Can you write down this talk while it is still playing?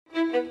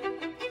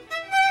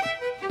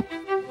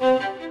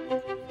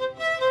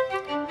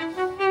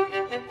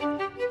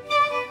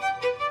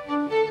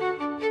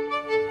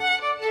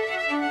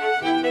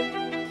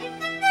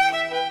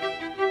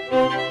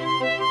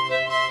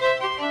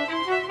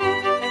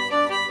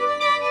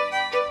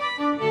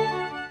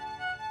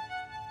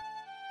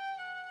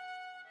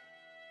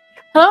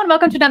Hello and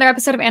welcome to another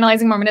episode of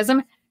Analyzing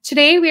Mormonism.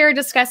 Today we are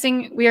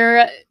going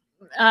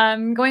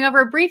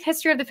over a brief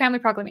history of the Family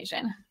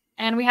Proclamation,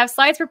 and we have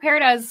slides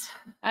prepared as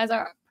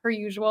per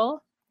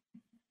usual.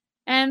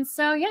 And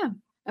so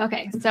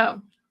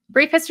so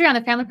brief history on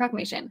the Family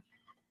Proclamation.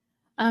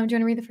 Do you want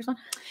to read the first one?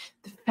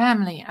 The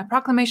Family, a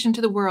Proclamation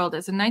to the World,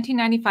 is a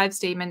 1995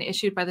 statement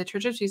issued by the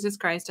Church of Jesus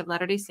Christ of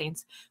Latter-day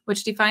Saints,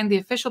 which defined the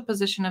official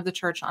position of the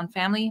Church on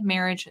family,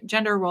 marriage,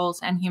 gender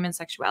roles, and human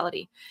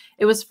sexuality.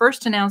 It was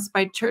first announced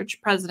by Church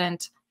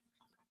President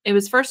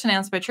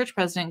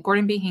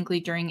Gordon B. Hinckley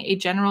during a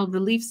General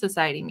Relief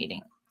Society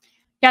meeting.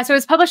 Yeah, so it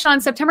was published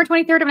on September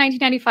 23rd of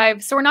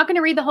 1995. So we're not going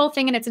to read the whole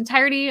thing in its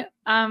entirety.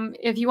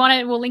 If you want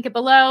it, we'll link it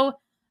below.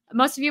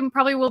 Most of you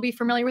probably will be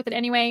familiar with it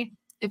anyway.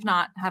 If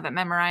not, have it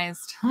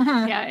memorized.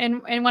 Yeah,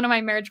 in one of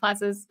my marriage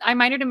classes, I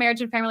minored in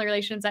marriage and family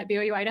relations at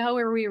BYU, Idaho,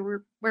 where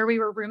we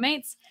were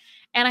roommates,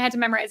 and I had to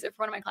memorize it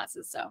for one of my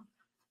classes. So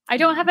I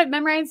don't have it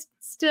memorized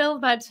still,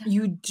 but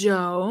you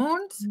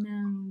don't?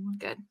 No.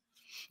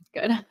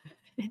 Good.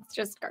 It's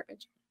just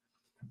garbage.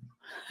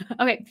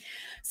 Okay,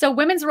 so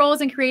women's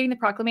roles in creating the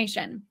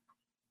proclamation.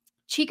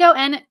 Chico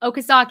N.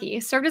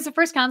 Okazaki served as the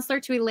first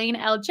counselor to Elaine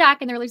L.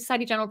 Jack in the Relief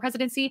Society General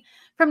Presidency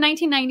from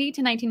 1990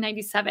 to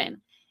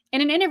 1997. In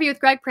an interview with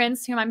Greg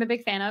Prince, whom I'm a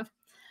big fan of,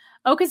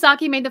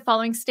 Okazaki made the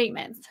following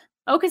statements.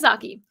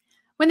 Okazaki,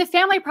 when the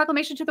Family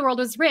Proclamation to the World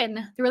was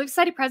written, the Relief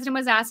Society president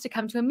was asked to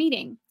come to a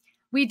meeting.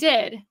 We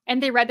did,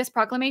 and they read this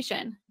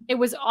proclamation. It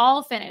was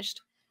all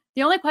finished.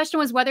 The only question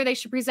was whether they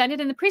should present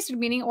it in the priesthood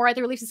meeting or at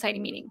the Relief Society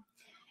meeting.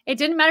 It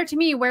didn't matter to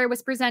me where it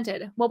was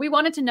presented. What we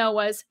wanted to know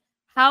was,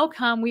 how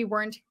come we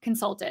weren't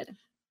consulted?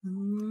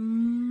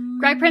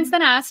 Greg Prince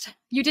then asked,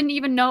 you didn't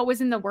even know it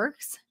was in the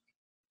works?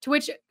 To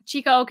which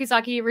Chico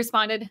Okazaki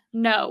responded,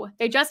 no,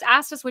 they just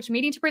asked us which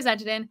meeting to present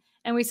it in,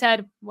 and we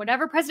said,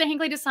 whatever President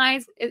Hinckley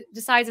decides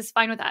is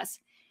fine with us.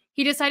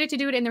 He decided to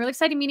do it in the Relief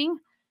Society meeting.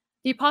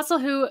 The apostle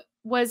who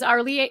was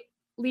our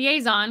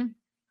liaison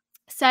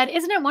said,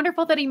 isn't it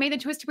wonderful that he made the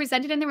choice to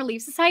present it in the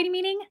Relief Society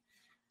meeting?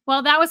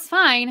 Well, that was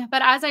fine,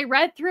 but as I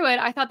read through it,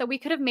 I thought that we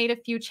could have made a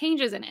few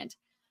changes in it.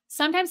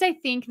 Sometimes I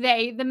think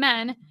they, the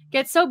men,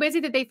 get so busy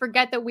that they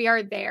forget that we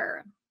are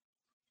there.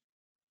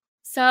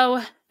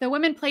 So the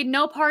women played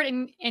no part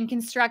in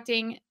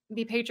constructing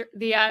the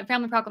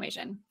Family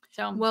Proclamation.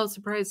 So, well,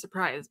 surprise,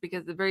 surprise,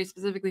 because it very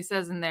specifically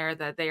says in there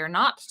that they are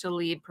not to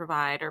lead,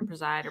 provide, or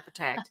preside, or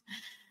protect.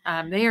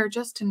 They are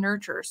just to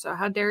nurture. So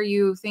how dare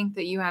you think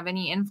that you have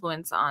any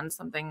influence on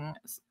something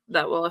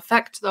that will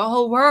affect the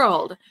whole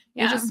world?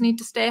 Yeah. You just need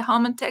to stay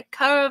home and take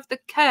care of the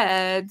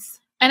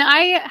kids. And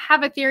I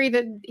have a theory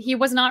that he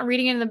was not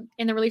reading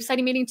in the Relief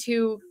Society meeting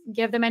to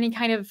give them any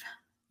kind of,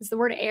 is the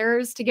word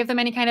airs, to give them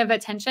any kind of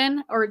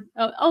attention or,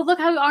 oh, look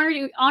how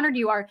honored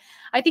you are.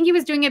 I think he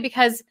was doing it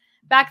because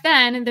back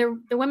then the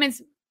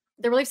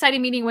Relief Society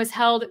meeting was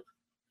held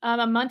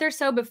a month or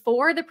so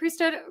before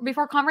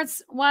before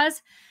conference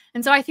was.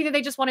 And so I think that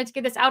they just wanted to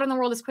get this out in the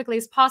world as quickly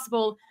as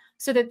possible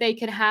so that they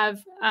could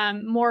have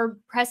more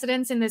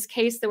precedence in this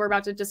case that we're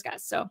about to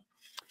discuss. So,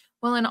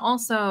 well, and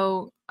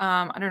also,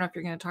 I don't know if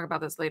you're going to talk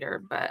about this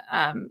later, but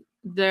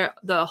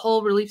the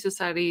whole Relief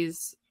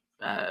Society's.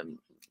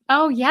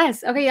 Oh,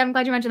 yes. Okay, I'm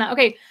glad you mentioned that.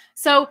 Okay,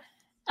 so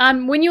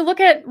when you look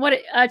at what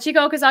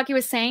Chico Okazaki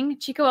was saying,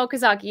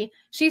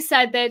 she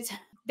said that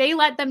they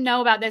let them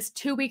know about this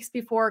 2 weeks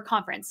before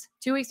conference,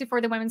 2 weeks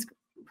before the women's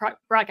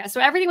broadcast.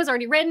 So everything was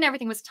already written,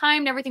 everything was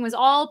timed, everything was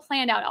all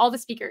planned out, all the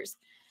speakers.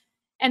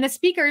 And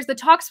the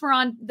talks were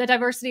on the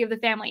diversity of the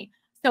family.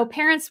 So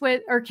parents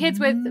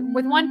kids with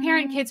one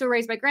parent, kids who were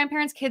raised by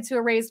grandparents, kids who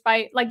were raised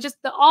by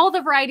all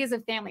the varieties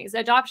of families,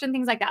 adoption,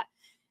 things like that.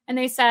 And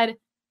they said,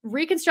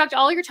 reconstruct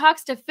all your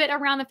talks to fit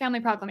around the Family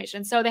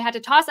Proclamation. So they had to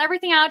toss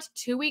everything out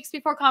 2 weeks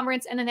before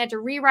conference, and then they had to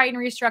rewrite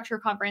and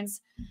restructure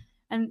conference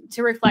and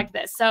to reflect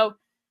this. So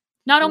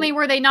not only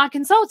were they not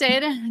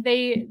consulted,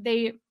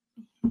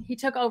 he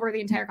took over the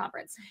entire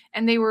conference.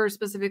 And they were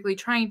specifically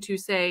trying to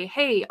say,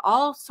 hey,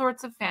 all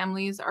sorts of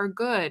families are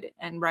good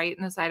and right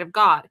in the sight of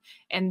God.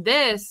 And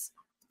this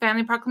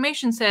Family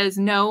Proclamation says,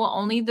 no,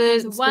 only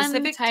the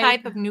specific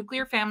type of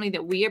nuclear family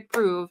that we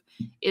approve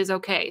is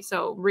okay.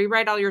 So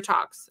rewrite all your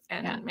talks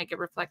and make it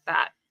reflect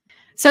that.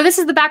 So this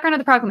is the background of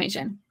the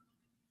proclamation.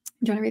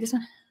 Do you want to read this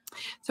one?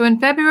 So in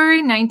February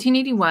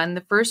 1981,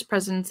 the First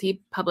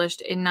Presidency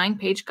published a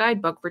 9-page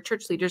guidebook for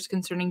church leaders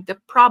concerning the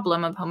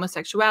problem of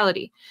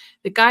homosexuality.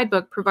 The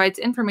guidebook provides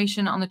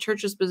information on the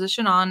church's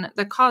position on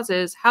the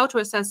causes, how to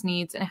assess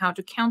needs, and how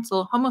to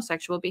counsel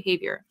homosexual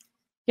behavior.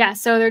 Yeah,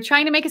 so they're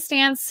trying to make a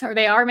stance, or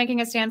they are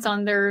making a stance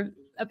on their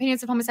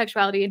opinions of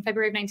homosexuality in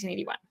February of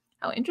 1981.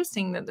 How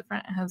interesting that the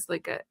front has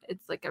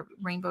it's like a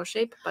rainbow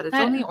shape, but it's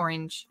only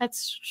orange.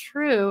 That's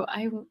true.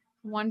 I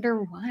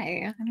wonder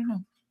why. I don't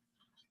know.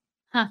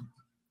 Huh.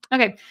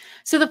 Okay.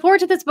 So the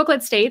foreword to this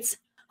booklet states,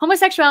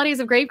 homosexuality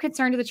is of grave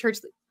concern to the church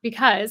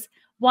because,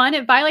 1,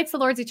 it violates the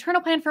Lord's eternal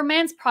plan for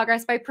man's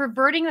progress by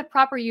perverting the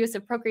proper use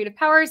of procreative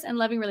powers and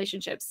loving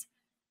relationships.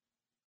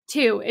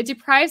 2, it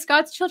deprives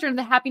God's children of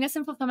the happiness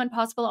and fulfillment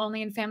possible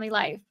only in family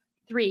life.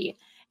 3,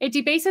 it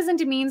debases and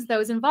demeans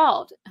those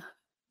involved.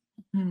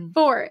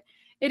 4,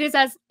 it is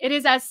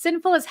as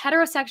sinful as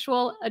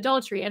heterosexual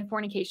adultery and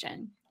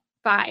fornication.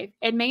 5,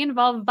 it may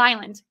involve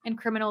violent and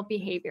criminal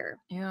behavior.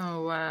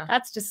 Ew.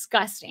 That's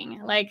disgusting.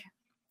 Like,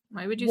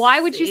 why would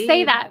you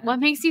say that? What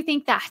makes you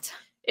think that?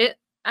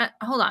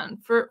 Hold on.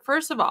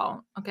 First of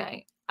all,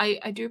 okay,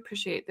 I do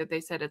appreciate that they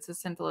said it's as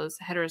sinful as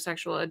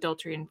heterosexual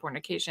adultery and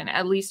fornication.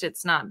 At least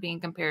it's not being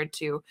compared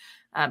to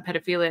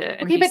pedophilia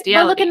and bestiality.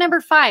 But look at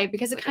number 5,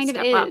 because it kind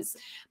of is.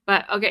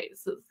 But okay,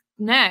 so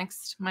my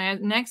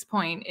next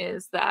point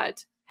is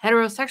that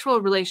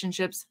heterosexual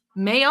relationships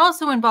may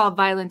also involve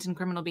violent and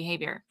criminal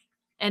behavior.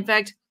 In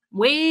fact,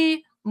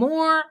 way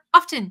more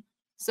often.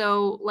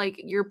 So, like,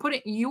 you're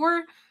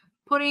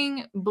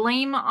putting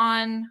blame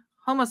on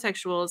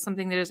homosexuals,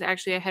 something that is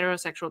actually a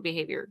heterosexual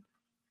behavior,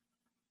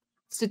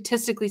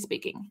 statistically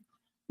speaking.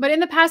 But in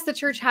the past, the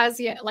church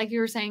has, like you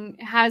were saying,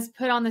 has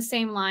put on the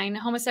same line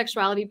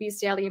homosexuality,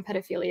 bestiality, and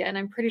pedophilia. And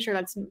I'm pretty sure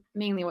that's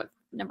mainly what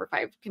number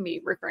 5 can be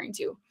referring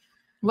to.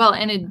 Well,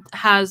 and it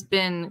has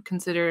been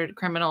considered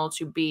criminal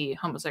to be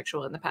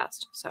homosexual in the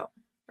past. So,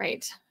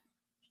 right.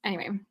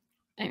 Anyway,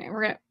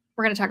 we're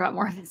gonna talk about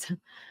more of this.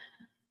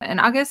 In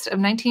August of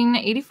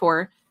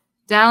 1984,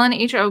 Dallin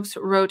H. Oakes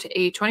wrote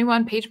a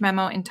 21-page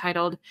memo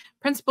entitled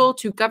Principle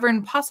to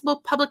Govern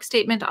Possible Public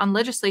Statement on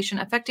Legislation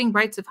Affecting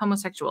Rights of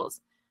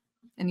Homosexuals.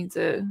 It needs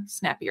a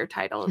snappier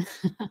title.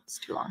 It's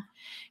too long.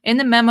 In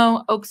the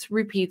memo, Oakes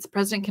repeats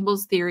President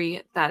Kimball's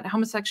theory that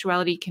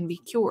homosexuality can be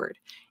cured,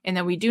 and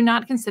that we do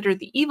not consider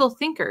the evil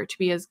thinker to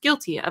be as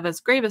guilty of as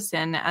grave a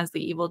sin as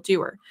the evil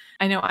doer.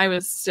 I know I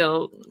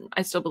still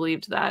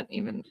believed that,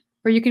 even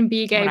where you can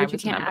be gay, but you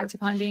can't act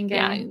upon being gay.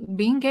 Yeah,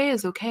 being gay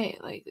is okay.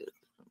 Like,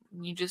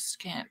 you just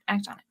can't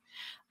act on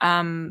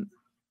it.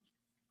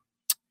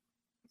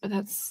 But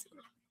that's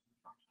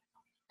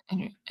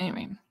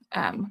anyway.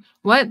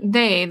 What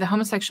the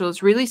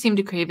homosexuals, really seem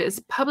to crave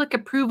is public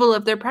approval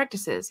of their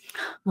practices.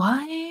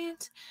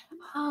 What?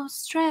 How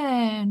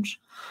strange.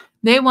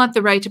 They want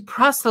the right to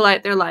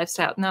proselyte their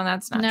lifestyle. No,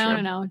 that's not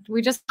true. No.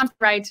 We just want the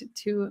right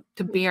to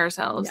be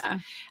ourselves. Yeah.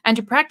 And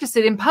to practice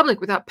it in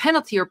public without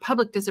penalty or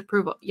public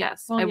disapproval.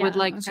 Yes, I would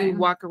like to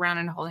walk around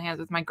and hold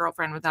hands with my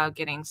girlfriend without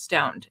getting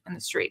stoned in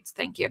the streets.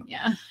 Thank you.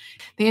 Yeah.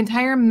 The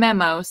entire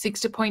memo seeks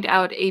to point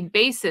out a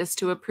basis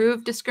to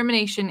approve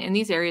discrimination in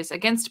these areas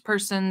against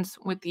persons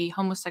with the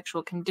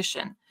homosexual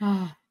condition.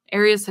 Oh.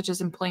 Areas such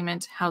as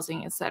employment,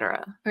 housing,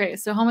 etc. Okay,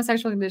 so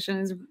homosexual condition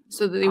is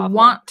so that they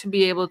want to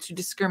be able to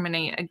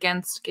discriminate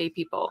against gay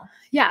people.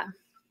 Yeah.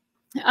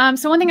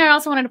 So one thing I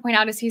also wanted to point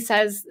out is he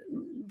says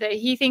that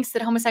he thinks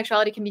that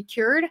homosexuality can be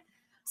cured.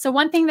 So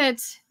one thing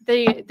that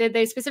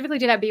they specifically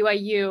did at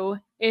BYU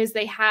is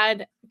they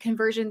had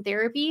conversion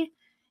therapy,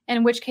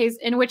 in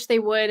which they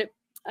would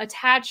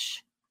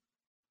attach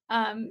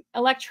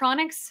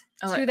electronics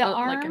to the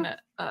arm, like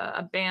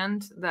a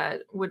band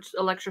that would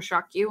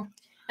electroshock you.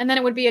 And then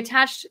it would be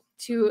attached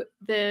to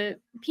the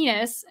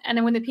penis. And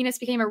then when the penis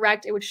became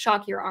erect, it would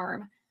shock your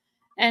arm.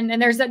 And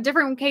there's a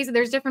different case.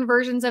 There's different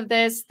versions of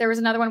this. There was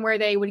another one where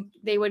they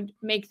would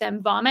make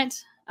them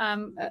vomit,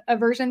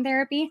 aversion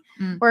therapy,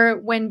 where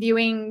when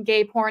viewing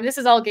gay porn, this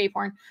is all gay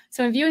porn.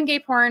 So when viewing gay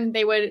porn,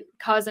 they would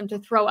cause them to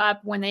throw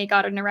up when they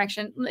got an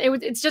erection.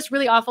 It's just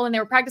really awful. And they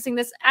were practicing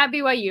this at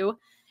BYU.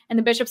 And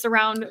the bishops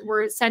around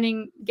were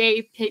sending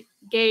gay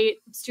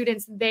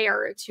students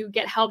there to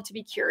get help to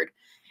be cured.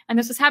 And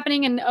this was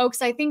happening in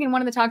Oakes, I think, in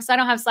one of the talks. I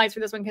don't have slides for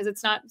this one because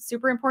it's not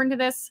super important to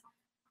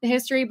the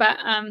history, but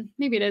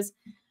maybe it is.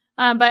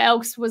 But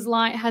Oakes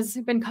has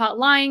been caught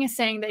lying,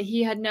 saying that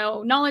he had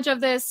no knowledge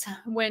of this,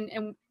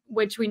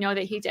 which we know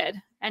that he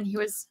did. And he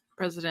was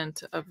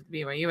president of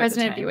BYU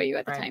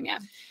at the time. Yeah.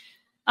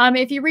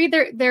 If you read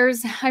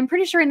I'm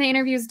pretty sure in the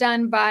interviews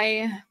done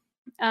by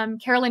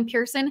Carolyn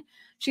Pearson,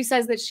 she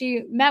says that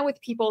she met with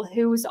people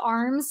whose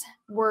arms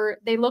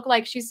they look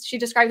like she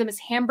described them as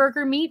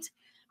hamburger meat,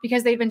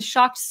 because they'd been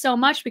shocked so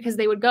much, because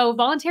they would go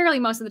voluntarily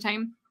most of the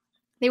time.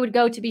 They would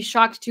go to be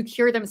shocked to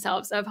cure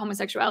themselves of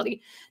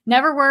homosexuality.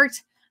 Never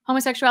worked.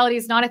 Homosexuality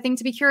is not a thing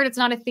to be cured. It's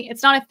not a thing.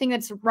 It's not a thing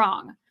that's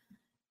wrong.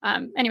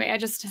 Anyway,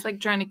 it's like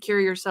trying to cure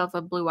yourself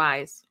of blue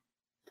eyes.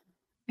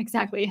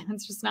 Exactly.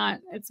 It's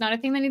not a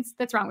thing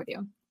that's wrong with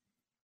you.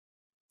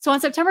 So on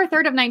September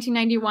 3rd of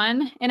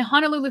 1991, in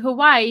Honolulu,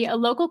 Hawaii, a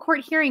local court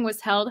hearing was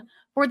held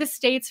for the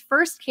state's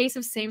first case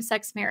of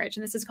same-sex marriage.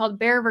 And this is called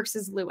Bear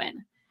versus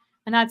Lewin.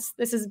 And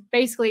this is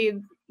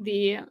basically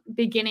the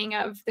beginning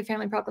of the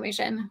Family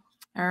Proclamation.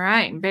 All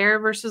right, Bear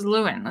versus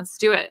Lewin. Let's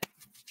do it.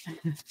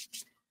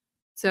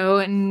 So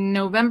in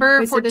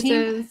November 14th. So this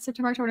is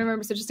September, October,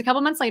 November. So just a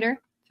couple months later.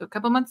 So a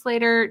couple months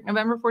later,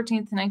 November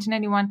 14th,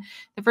 1991,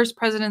 the First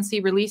Presidency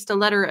released a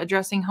letter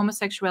addressing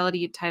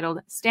homosexuality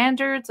titled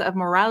Standards of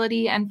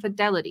Morality and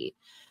Fidelity.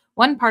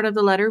 One part of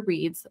the letter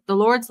reads, "The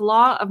Lord's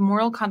law of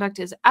moral conduct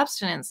is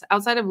abstinence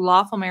outside of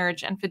lawful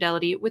marriage and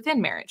fidelity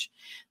within marriage.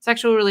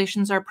 Sexual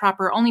relations are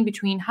proper only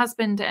between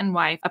husband and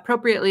wife,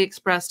 appropriately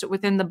expressed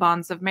within the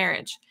bonds of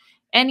marriage.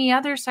 Any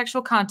other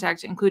sexual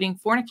contact, including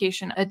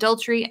fornication,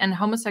 adultery, and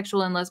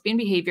homosexual and lesbian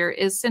behavior,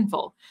 is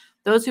sinful.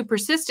 Those who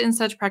persist in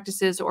such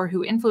practices or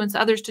who influence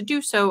others to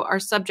do so are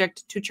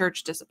subject to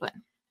church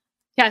discipline.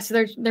 Yeah,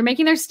 so they're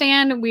making their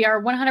stand. We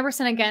are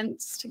 100%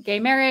 against gay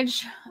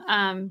marriage.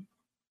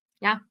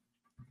 Yeah.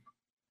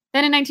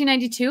 Then in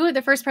 1992,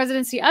 the First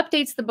Presidency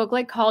updates the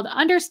booklet called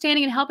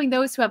Understanding and Helping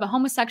Those Who Have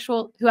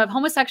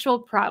Homosexual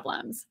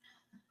Problems.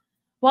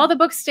 While the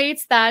book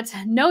states that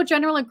no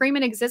general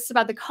agreement exists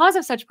about the cause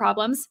of such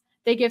problems,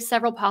 they give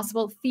several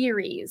possible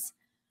theories.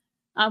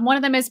 One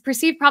of them is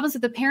perceived problems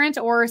with the parent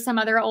or some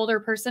other older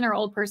person or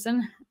old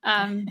person.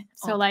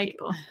 So like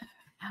people.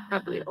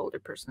 Probably older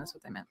person is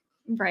what they meant.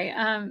 Right.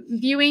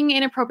 Viewing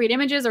inappropriate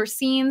images or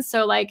scenes.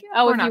 So like,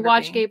 oh, if you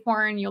watch gay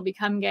porn, you'll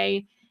become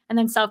gay. And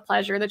then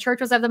self-pleasure. The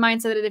church was of the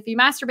mindset that if you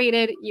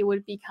masturbated, you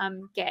would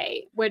become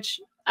gay, which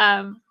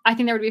I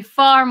think there would be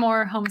far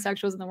more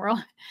homosexuals in the world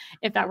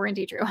if that were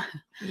indeed true.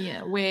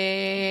 Yeah,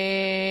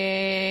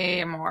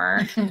 way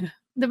more.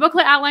 The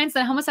booklet outlines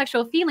that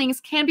homosexual feelings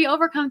can be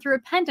overcome through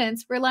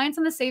repentance, reliance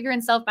on the Savior,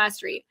 and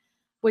self-mastery,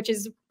 which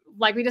is,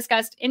 like we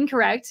discussed,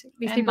 incorrect.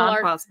 These people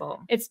not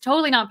possible. It's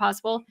totally not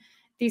possible.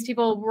 These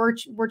people were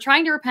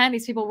trying to repent.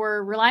 These people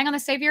were relying on the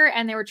Savior,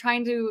 and they were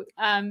trying to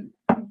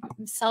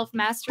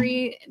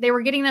self-mastery. They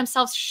were getting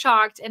themselves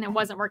shocked, and it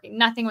wasn't working.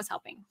 Nothing was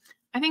helping.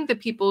 I think the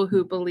people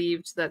who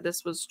believed that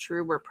this was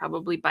true were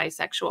probably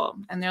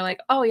bisexual. And they're like,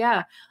 oh,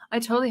 yeah, I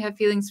totally have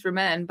feelings for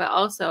men, but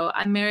also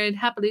I'm married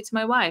happily to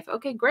my wife.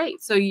 Okay,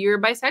 great. So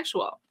you're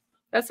bisexual.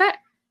 That's it.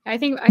 I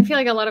feel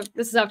like a lot of,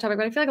 this is off topic,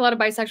 but I feel like a lot of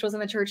bisexuals in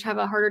the church have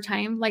a harder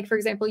time. Like, for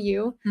example,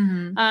 you.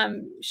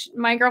 Mm-hmm.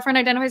 My girlfriend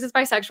identifies as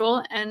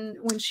bisexual, and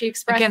when she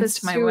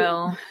expressed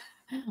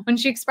when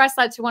she expressed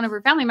that to one of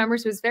her family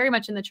members who was very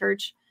much in the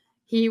church,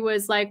 he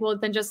was like, well,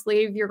 then just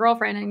leave your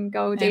girlfriend and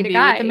go date a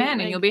guy. With a man,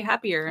 like, and you'll be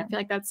happier. I feel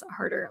like that's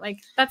harder.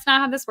 Like, that's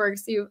not how this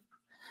works. You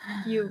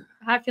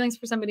have feelings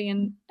for somebody,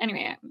 and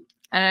anyway.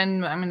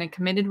 And I'm in a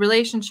committed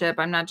relationship.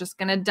 I'm not just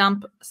going to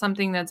dump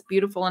something that's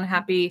beautiful and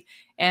happy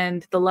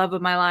and the love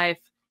of my life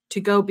to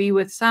go be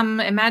with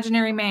some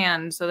imaginary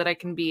man so that I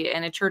can be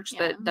in a church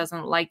that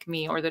doesn't like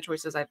me or the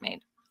choices I've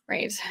made.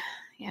 Right.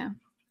 Yeah.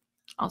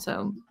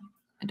 Also,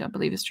 I don't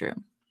believe it's true.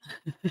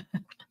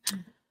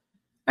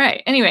 All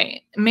right.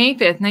 Anyway, May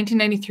 5th,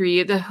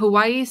 1993, the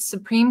Hawaii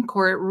Supreme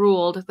Court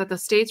ruled that the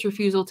state's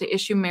refusal to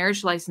issue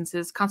marriage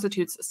licenses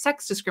constitutes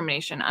sex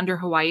discrimination under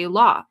Hawaii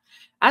law.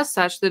 As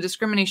such, the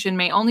discrimination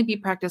may only be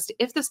practiced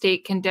if the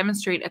state can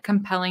demonstrate a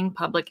compelling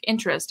public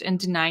interest in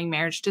denying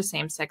marriage to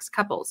same-sex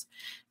couples.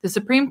 The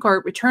Supreme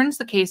Court returns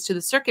the case to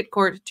the Circuit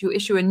Court to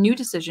issue a new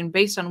decision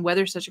based on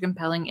whether such a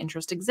compelling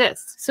interest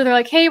exists. So they're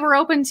like, hey, we're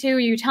open to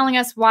you telling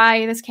us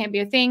why this can't be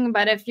a thing,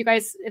 but if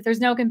there's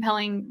no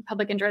compelling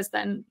public interest,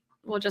 then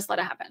we'll just let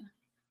it happen.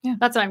 Yeah.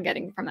 That's what I'm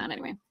getting from that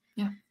anyway.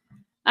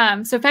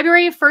 Yeah. So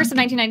February 1st of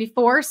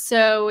 1994,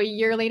 so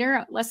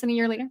less than a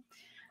year later,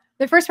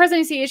 the First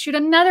Presidency issued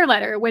another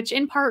letter, which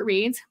in part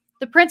reads,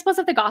 the principles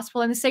of the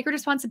gospel and the sacred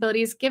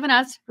responsibilities given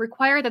us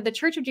require that the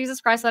Church of Jesus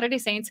Christ Latter-day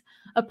Saints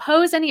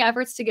oppose any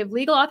efforts to give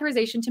legal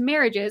authorization to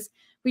marriages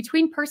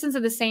between persons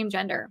of the same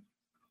gender.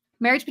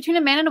 Marriage between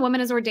a man and a woman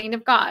is ordained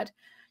of God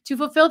to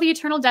fulfill the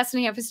eternal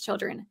destiny of his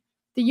children.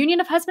 The union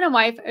of husband and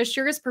wife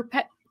assures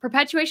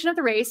perpetuation of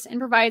the race and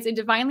provides a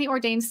divinely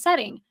ordained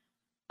setting.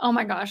 Oh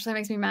my gosh, that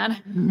makes me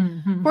mad.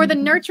 For the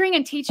nurturing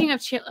and teaching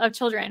of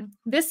children,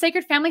 this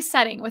sacred family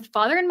setting with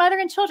father and mother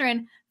and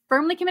children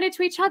firmly committed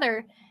to each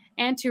other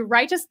and to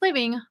righteous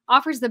living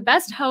offers the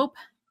best hope,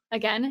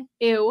 again,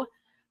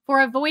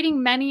 for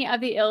avoiding many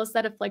of the ills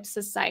that afflict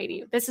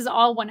society. This is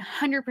all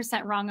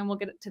 100% wrong, and we'll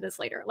get to this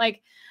later.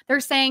 Like, they're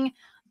saying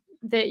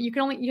that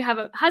you have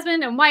a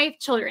husband and wife,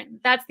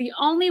 children. That's the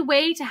only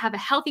way to have a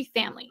healthy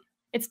family.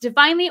 It's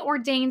divinely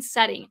ordained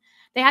setting.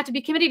 They have to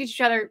be committed to each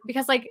other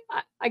because, like,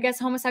 I guess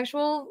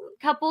homosexual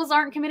couples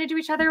aren't committed to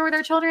each other or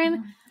their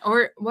children.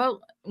 Or,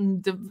 well,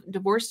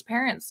 divorced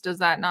parents, does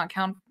that not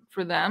count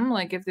for them?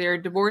 Like, if they're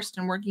divorced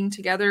and working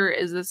together,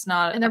 is this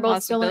not and they're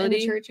both still in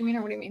the church? You mean,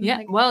 or what do you mean? Yeah.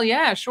 Like, well,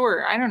 yeah,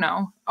 sure. I don't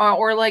know.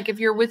 Or like if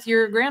you're with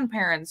your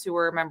grandparents who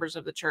are members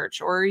of the church,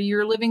 or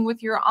you're living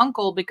with your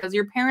uncle because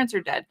your parents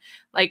are dead.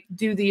 Like,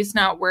 do these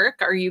not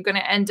work? Are you going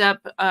to end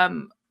up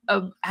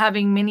of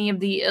having many of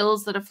the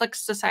ills that afflict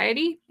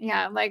society?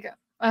 Yeah. Like,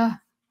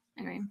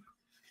 anyway.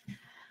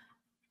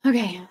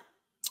 Okay.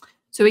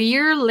 So a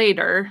year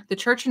later, the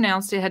church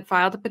announced it had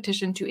filed a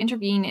petition to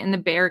intervene in the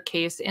Bear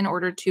case in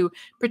order to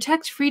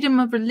protect freedom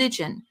of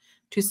religion,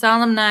 to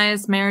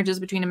solemnize marriages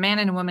between a man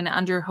and a woman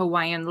under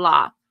Hawaiian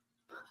law.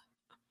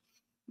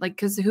 Like,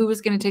 because who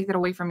was going to take that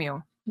away from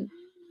you?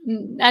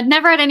 At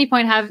never at any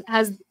point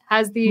has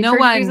the Church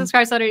of Jesus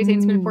Christ Latter-day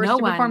Saints been forced to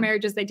perform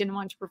marriages they didn't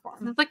want to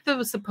perform. It's like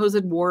the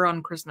supposed war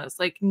on Christmas.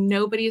 Like,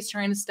 nobody is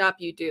trying to stop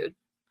you, dude.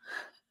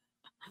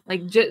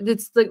 Like,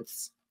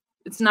 it's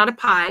not a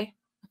pie.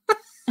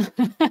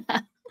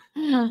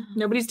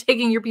 Nobody's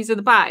taking your piece of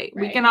the pie.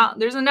 Right. We can all,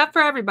 there's enough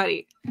for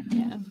everybody.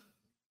 Yeah.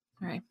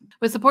 All right.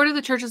 With support of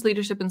the church's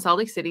leadership in Salt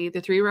Lake City,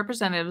 the 3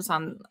 representatives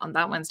on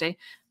that Wednesday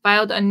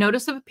filed a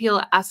notice of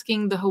appeal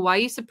asking the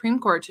Hawaii Supreme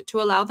Court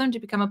to allow them to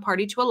become a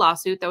party to a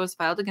lawsuit that was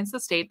filed against the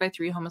state by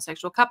 3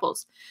 homosexual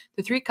couples.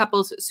 The 3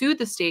 couples sued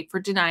the state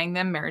for denying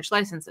them marriage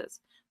licenses.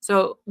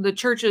 So the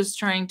church is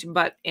trying to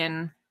butt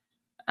in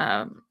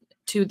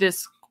to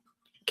this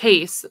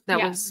case that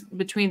was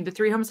between the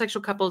 3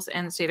 homosexual couples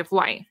and the state of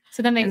Hawaii.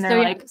 So then they're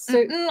like,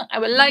 I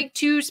would like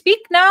to speak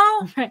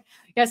now. Right.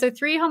 Yeah, so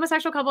 3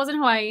 homosexual couples in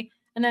Hawaii,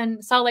 and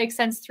then Salt Lake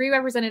sends 3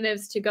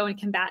 representatives to go and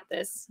combat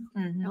this.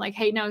 They're like,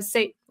 hey, no,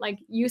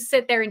 you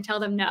sit there and tell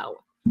them no,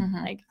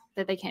 like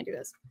that they can't do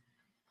this.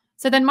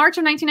 So then March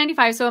of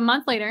 1995, so a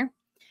month later,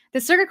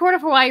 the Circuit Court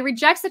of Hawaii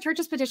rejects the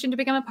church's petition to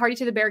become a party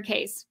to the Bear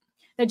case.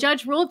 The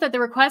judge ruled that the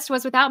request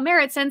was without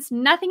merit since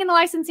nothing in the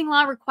licensing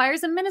law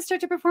requires a minister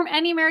to perform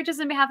any marriages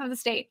on behalf of the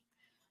state.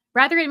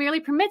 Rather, it merely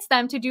permits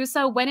them to do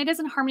so when it is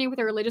in harmony with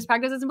their religious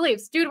practices and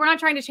beliefs. Dude, we're not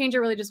trying to change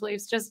your religious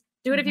beliefs. Just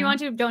do it if you want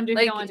to. Don't do it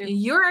if you don't want to.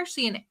 You're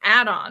actually an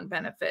add-on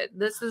benefit.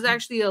 This is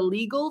actually a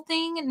legal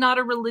thing, not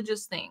a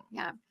religious thing.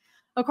 Yeah.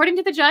 According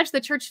to the judge,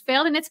 the church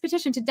failed in its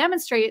petition to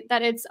demonstrate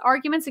that its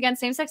arguments against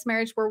same-sex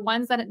marriage were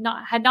ones that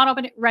had not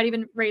already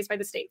been raised by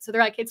the state. So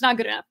they're like, it's not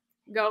good enough.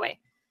 Go away.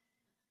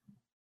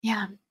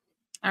 Yeah.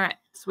 All right.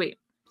 Sweet.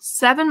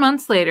 7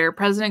 months later,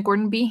 President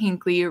Gordon B.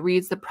 Hinckley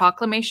reads the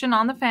Proclamation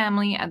on the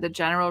Family at the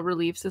General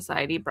Relief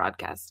Society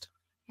broadcast.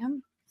 Yeah.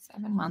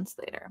 7 months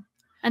later.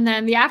 And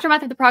then the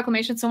aftermath of the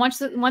proclamation. So once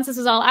this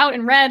was all out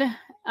and read,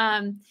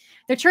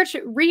 the church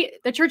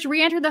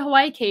re-entered the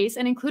Hawaii case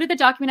and included the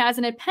document as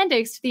an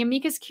appendix to the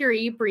amicus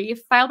curiae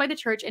brief filed by the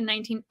church in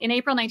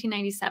April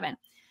 1997.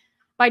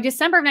 By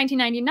December of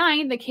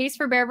 1999, the case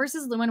for Bear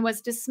versus Lewin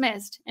was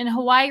dismissed, and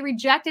Hawaii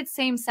rejected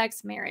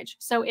same-sex marriage.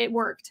 So it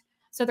worked.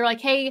 So they're like,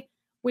 hey,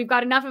 we've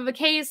got enough of a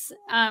case.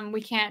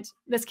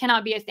 This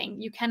cannot be a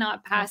thing. You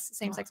cannot pass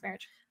same-sex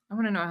marriage. I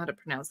want to know how to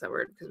pronounce that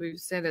word because we've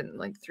said it in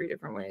like 3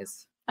 different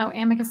ways. Oh,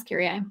 amicus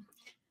curiae.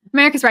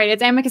 America's right.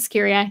 It's amicus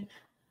curiae.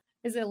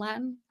 Is it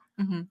Latin?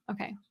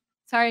 Okay.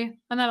 Sorry,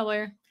 I'm not a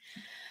lawyer.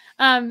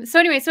 So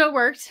it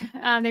worked.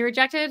 They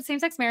rejected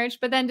same-sex marriage,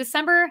 but then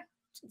December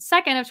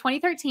 2nd of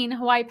 2013,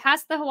 Hawaii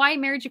passed the Hawaii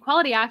Marriage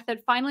Equality Act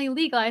that finally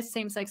legalized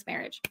same-sex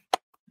marriage.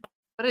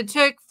 But it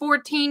took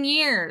 14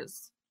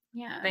 years.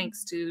 Yeah.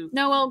 Thanks to...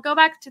 No, well, go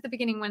back to the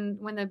beginning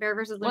when the Bear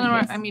versus Lewin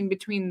case. I mean,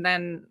 between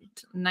then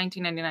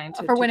 1999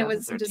 to for when it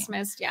was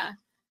dismissed, yeah.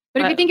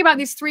 But if you think about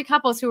these 3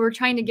 couples who were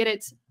trying to get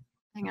it...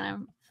 Hang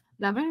on.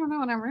 Okay, wait.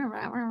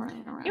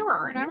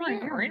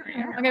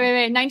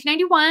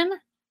 1991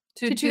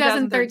 to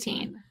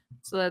 2013.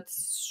 So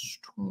that's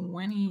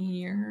 20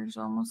 years,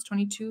 almost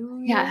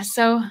 22 years. Yeah,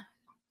 so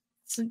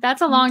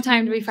that's a long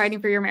time to be fighting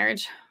for your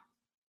marriage.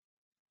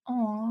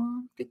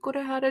 Oh, they could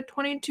have had a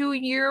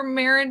 22-year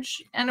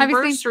marriage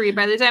anniversary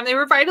by the time they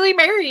were finally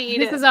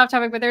married. This is off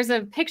topic, but there's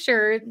a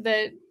picture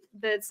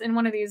that's in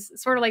one of these,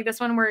 sort of like this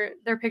one, where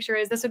their picture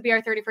is, this would be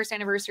our 31st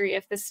anniversary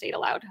if this state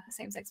allowed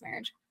same-sex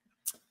marriage.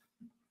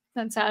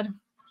 That's sad.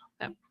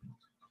 So.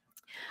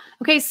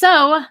 Okay,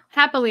 so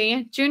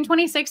happily, June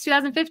 26,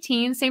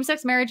 2015,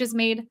 same-sex marriage is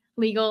made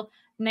legal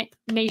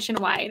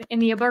nationwide in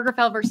the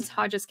Obergefell versus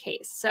Hodges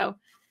case. So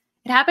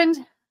it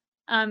happened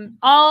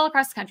all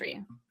across the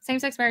country.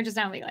 Same-sex marriage is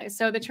now legalized.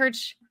 So the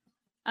church,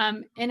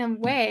 in a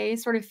way,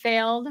 sort of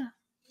failed.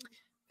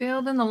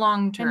 Failed in the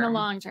long term. In the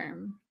long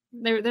term.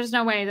 There's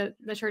no way that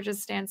the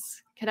church's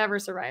stance could ever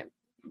survive.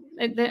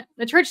 The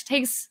church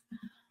is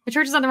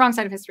on the wrong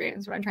side of history,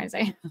 is what I'm trying to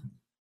say.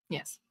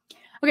 Yes.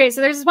 Okay,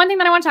 so there's one thing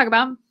that I want to talk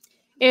about.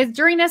 Is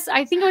during this,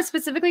 I think it was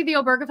specifically the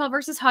Obergefell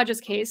versus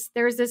Hodges case,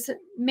 there was this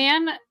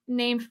man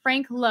named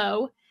Frank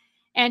Lowe,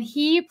 and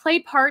he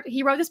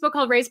wrote this book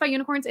called Raised by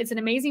Unicorns. It's an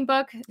amazing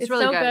book. It's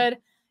really so good.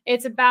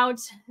 It's about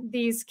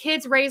these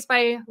kids raised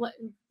by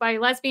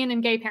lesbian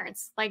and gay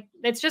parents. Like,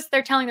 it's just,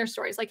 they're telling their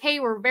stories. Like, hey,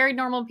 we're very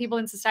normal people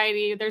in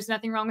society. There's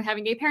nothing wrong with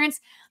having gay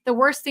parents. The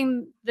worst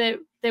thing that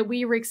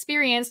we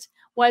experienced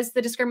was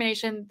the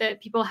discrimination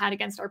that people had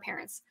against our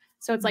parents.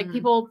 So it's like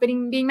people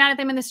being mad at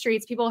them in the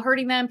streets, people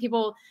hurting them,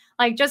 people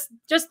like just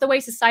the way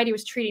society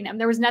was treating them.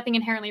 There was nothing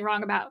inherently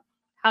wrong about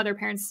how their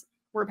parents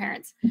were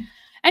parents.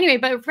 Anyway,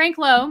 but Frank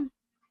Lowe,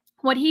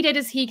 what he did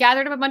is he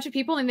gathered up a bunch of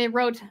people and they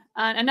wrote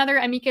another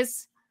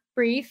amicus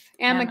brief,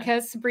 in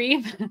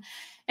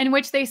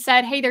which they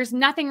said, hey, there's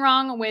nothing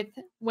wrong with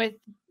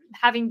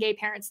having gay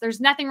parents.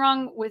 There's nothing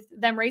wrong with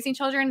them raising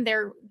children.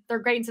 They're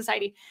great in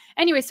society.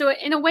 Anyway, so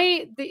in a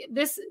way,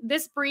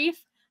 this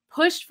brief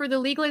pushed for the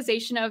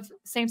legalization of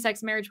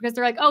same-sex marriage because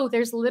they're like, oh,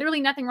 there's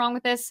literally nothing wrong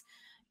with this.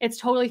 It's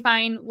totally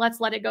fine. Let's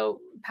let it go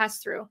pass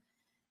through.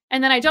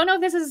 And then I don't know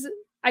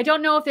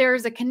if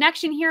there's a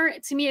connection here.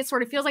 To me, it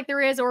sort of feels like there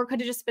is, or it could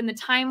have just been the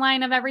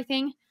timeline of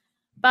everything.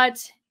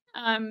 But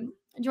do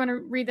you want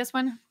to read this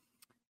one?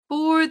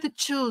 For the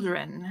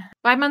children.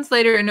 5 months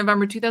later, in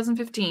November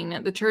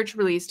 2015, the church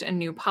released a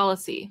new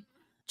policy.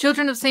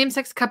 Children of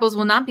same-sex couples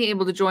will not be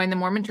able to join the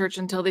Mormon church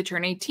until they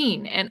turn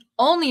 18, and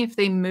only if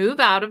they move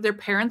out of their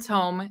parents'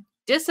 home,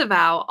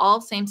 disavow all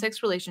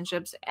same-sex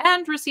relationships,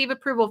 and receive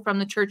approval from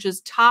the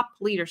church's top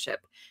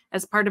leadership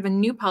as part of a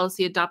new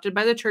policy adopted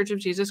by the Church of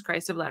Jesus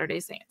Christ of Latter-day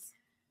Saints.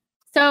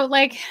 So,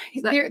 like,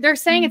 they're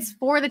saying it's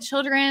for the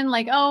children,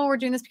 like, oh, we're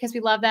doing this because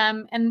we love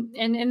them. And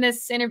in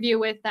this interview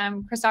with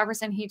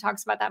Christofferson, he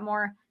talks about that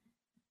more.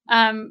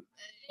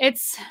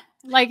 It's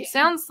like,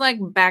 sounds like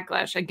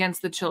backlash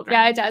against the children.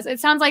 Yeah, it does. It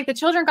sounds like the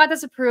children got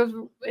this approved.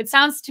 It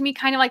sounds to me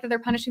kind of like that they're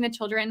punishing the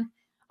children.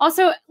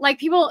 Also, like,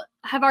 people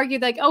have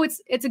argued, like, oh,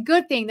 it's a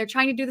good thing. They're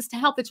trying to do this to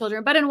help the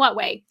children. But in what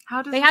way?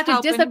 How does they have to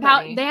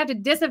disavow? They have to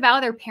disavow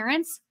their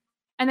parents,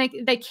 and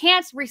they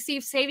can't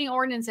receive saving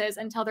ordinances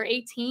until they're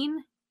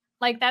 18.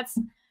 Like, that's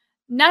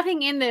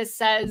nothing in this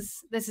says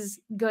this is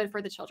good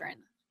for the children.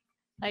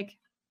 Like,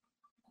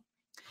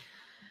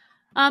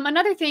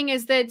 another thing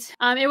is that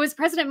it was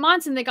President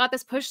Monson that got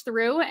this pushed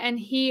through, and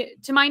he,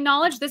 to my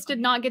knowledge, this did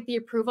not get the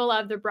approval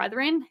of the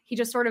brethren. He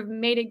just sort of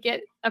made it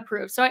get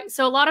approved. So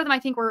a lot of them, I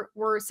think,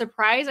 were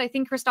surprised. I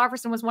think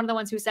Christofferson was one of the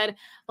ones who said,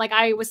 like,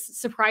 I was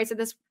surprised that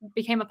this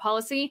became a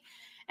policy.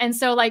 And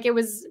so, like, it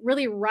was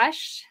really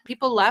rushed.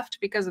 People left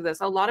because of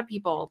this. A lot of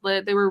people,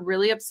 they were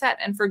really upset,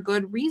 and for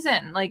good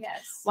reason. Like,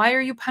 yes. Why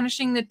are you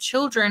punishing the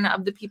children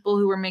of the people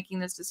who were making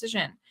this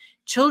decision?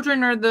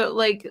 Children are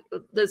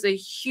there's a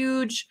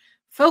huge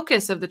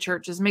focus of the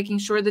church is making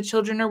sure the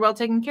children are well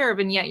taken care of.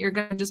 And yet you're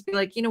going to just be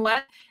like, you know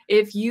what?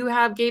 If you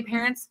have gay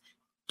parents,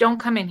 don't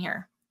come in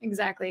here.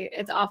 Exactly.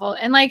 It's awful.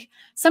 And, like,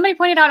 somebody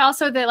pointed out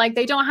also that, like,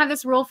 they don't have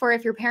this rule for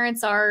if your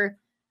parents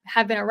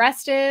have been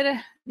arrested,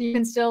 you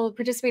can still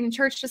participate in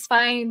church just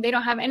fine. They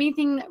don't have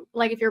anything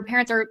like if your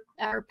parents are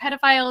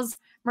pedophiles,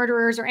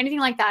 murderers, or anything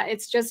like that.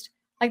 It's just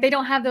like they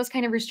don't have those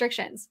kind of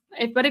restrictions.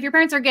 But if your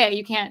parents are gay,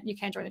 you can't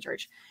join the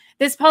church.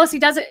 This policy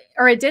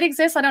it did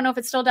exist. I don't know if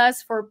it still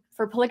does for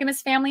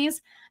polygamous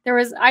families.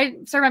 I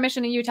served my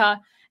mission in Utah,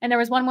 and there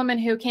was one woman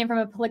who came from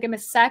a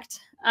polygamous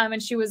sect,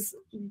 and she was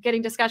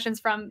getting discussions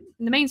from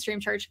the mainstream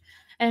church,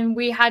 and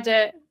we had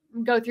to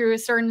go through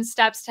certain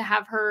steps to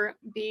have her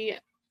be.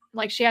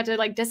 Like, she had to,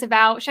 like,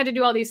 disavow. She had to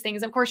do all these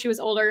things. Of course, she was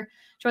older.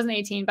 She wasn't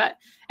 18. But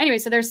anyway,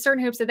 so there's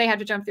certain hoops that they had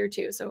to jump through,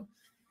 too. So,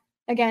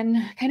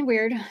 again, kind of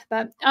weird.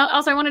 But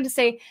also, I wanted to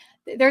say,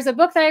 there's a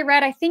book that I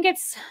read. I think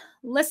it's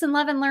Listen,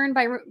 Love, and Learn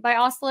by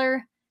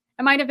Ostler.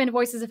 It might have been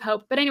Voices of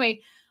Hope. But anyway,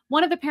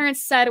 one of the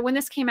parents said when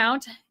this came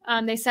out,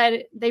 they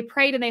said they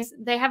prayed, and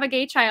they have a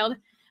gay child.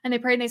 And they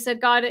prayed, and they said,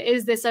 God,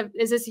 is this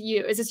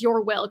you? Is this your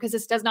will? Because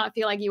this does not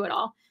feel like you at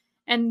all.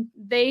 And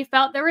they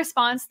felt the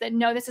response that,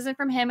 no, this isn't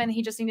from him, and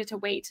he just needed to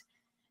wait.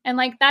 And,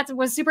 like, that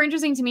was super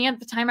interesting to me. At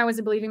the time, I was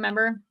a believing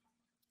member.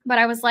 But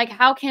I was like,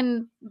 how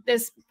can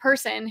this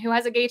person who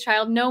has a gay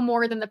child know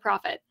more than the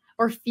prophet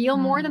or feel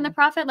more than the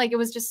prophet? Like, it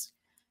was just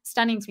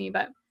stunning to me.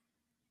 But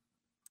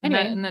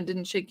anyway. And that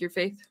didn't shake your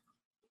faith?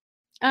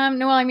 No,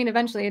 well, I mean,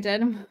 eventually it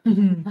did.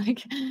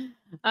 Like,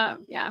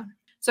 yeah.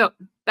 So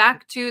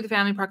back to the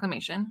Family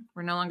Proclamation.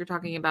 We're no longer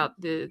talking about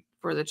the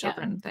for the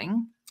children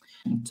thing.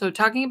 So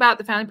talking about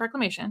the Family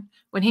Proclamation,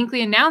 when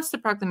Hinckley announced the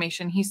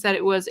proclamation, he said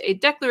it was a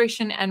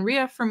declaration and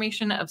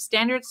reaffirmation of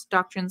standards,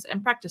 doctrines,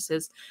 and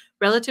practices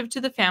relative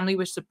to the family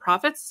which the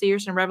prophets,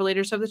 seers, and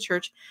revelators of the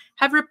church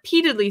have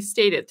repeatedly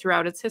stated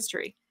throughout its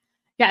history.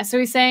 Yeah, so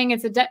he's saying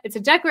it's a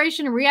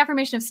declaration and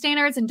reaffirmation of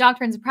standards and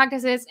doctrines and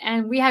practices,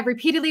 and we have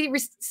repeatedly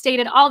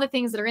stated all the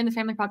things that are in the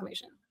Family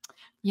Proclamation.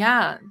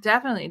 Yeah,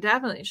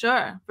 definitely.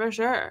 Sure, for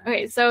sure.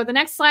 Okay, so the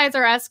next slides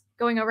are us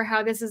going over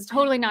how this is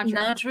totally not true.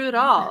 Not true at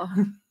all.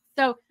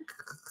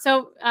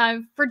 So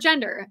for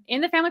gender, in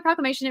the Family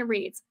Proclamation, it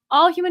reads,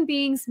 all human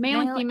beings,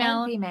 male and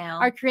female,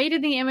 are created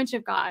in the image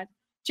of God.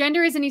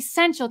 Gender is an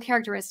essential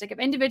characteristic of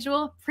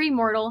individual,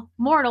 pre-mortal,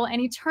 mortal,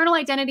 and eternal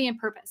identity and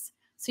purpose.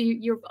 So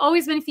you've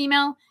always been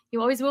female.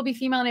 You always will be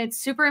female. And it's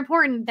super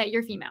important that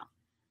you're female.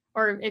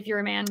 Or if you're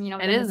a man,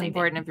 it is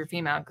important if you're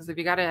female, because if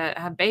you got to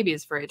have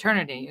babies for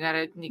eternity, you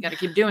got to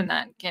keep doing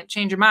that. You can't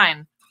change your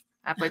mind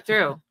halfway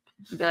through.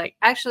 You'd be like,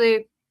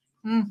 actually,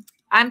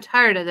 I'm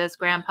tired of this,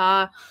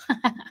 Grandpa.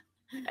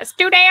 It's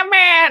too damn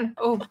bad.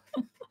 Oh,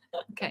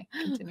 okay.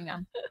 Continuing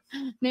on.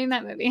 Name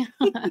that movie.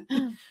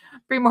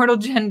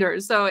 Premortal gender.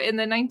 So in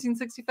the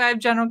 1965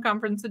 General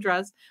Conference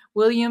address,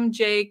 William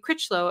J.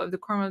 Critchlow of the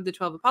Quorum of the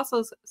 12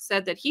 Apostles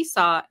said that he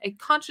saw a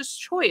conscious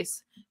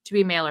choice to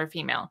be male or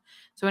female.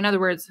 So in other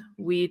words,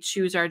 we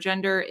choose our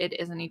gender. It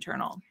isn't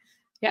eternal.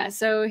 Yeah.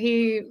 So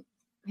he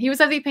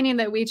was of the opinion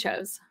that we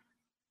chose.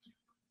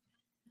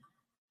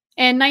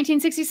 In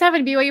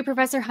 1967, BYU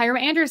professor Hiram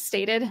Andrews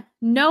stated,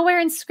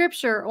 nowhere in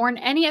scripture or in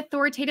any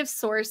authoritative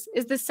source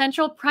is the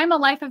central primal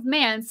life of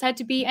man said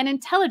to be an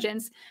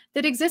intelligence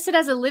that existed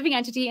as a living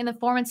entity in the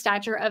form and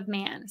stature of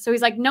man. So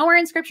he's like, nowhere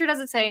in scripture does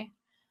it say,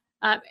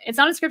 it's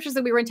not in scriptures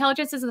that we were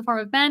intelligences in the form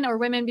of men or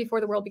women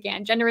before the world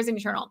began. Gender isn't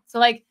eternal. So,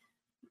 like,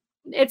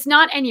 it's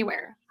not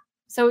anywhere.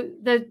 So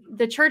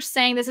the church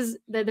saying this is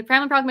the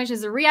Family Proclamation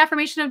is a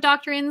reaffirmation of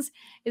doctrines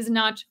is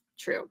not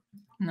true.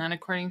 Not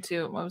according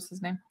to, what was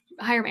his name?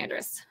 Hiram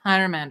Andrus.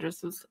 Hiram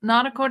Andrus was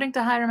not according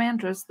to Hiram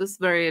Andrus, this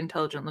very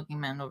intelligent looking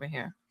man over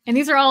here. And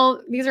these are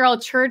all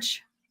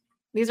church.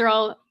 These are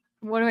all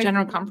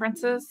general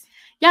conferences.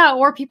 Yeah,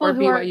 or people or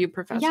who BYU are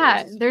professors.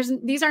 Yeah,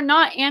 these are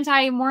not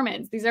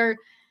anti-Mormons. These are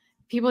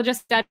people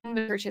just studying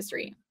the church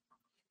history.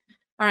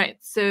 All right,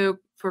 so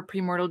for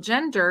premortal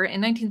gender, in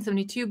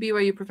 1972,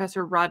 BYU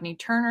professor Rodney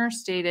Turner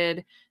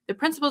stated, the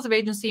principles of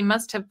agency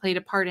must have played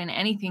a part in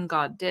anything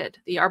God did.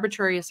 The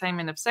arbitrary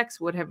assignment of sex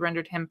would have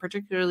rendered him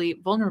particularly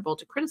vulnerable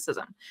to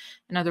criticism.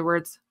 In other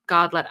words,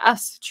 God let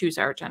us choose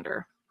our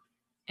gender.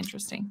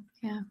 Interesting.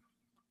 Yeah.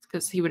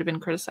 Because he would have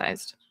been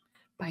criticized.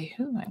 By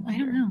who? I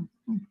don't know.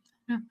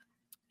 Yeah.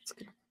 That's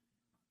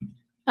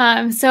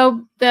good.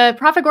 So the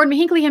prophet Gordon B.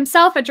 Hinckley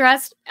himself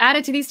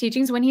added to these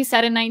teachings when he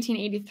said in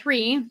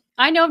 1983,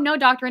 I know of no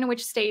doctrine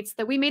which states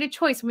that we made a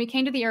choice when we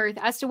came to the earth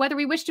as to whether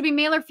we wish to be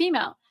male or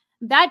female.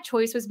 That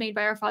choice was made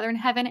by our Father in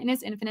heaven in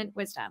his infinite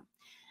wisdom.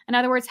 In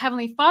other words,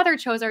 Heavenly Father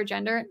chose our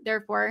gender,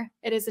 therefore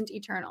it isn't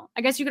eternal.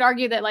 I guess you could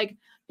argue that like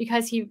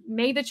because he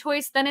made the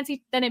choice, then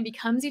it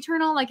becomes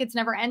eternal, like it's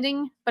never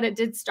ending, but it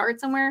did start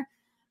somewhere.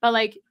 But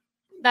like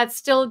that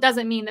still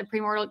doesn't mean that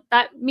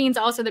that means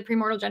also that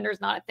premortal gender is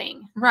not a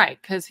thing. Right,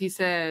 because he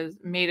says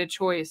made a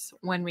choice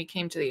when we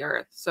came to the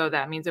earth. So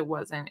that means it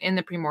wasn't in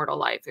the premortal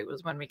life. It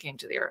was when we came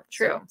to the earth.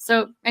 True.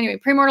 So anyway,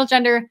 premortal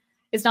gender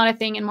is not a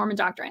thing in Mormon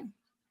doctrine.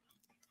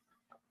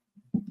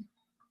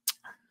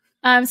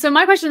 So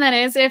my question then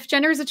is, if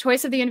gender is a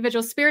choice of the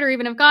individual spirit or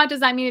even of God, does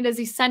that mean it is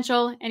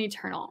essential and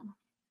eternal?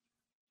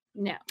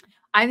 No.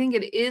 I think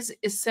it is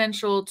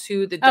essential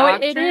to the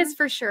doctrine. It is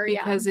for sure,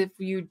 because if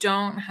you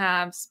don't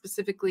have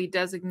specifically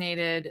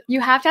designated... You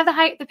have to have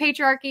the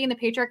patriarchy, and the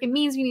patriarchy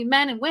means you need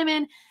men and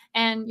women,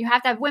 and you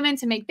have to have women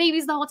to make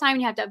babies the whole time,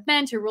 and you have to have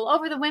men to rule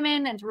over the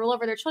women and to rule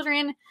over their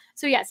children.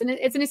 So yes, and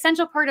it's an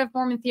essential part of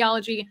Mormon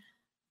theology,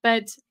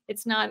 but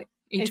it's not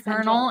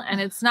eternal, essential.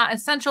 And it's not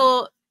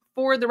essential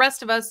for the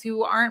rest of us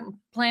who aren't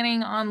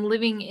planning on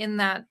living in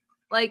that.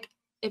 Like,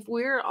 if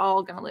we're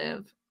all going to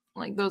live,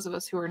 like those of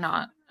us who are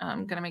not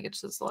going to make it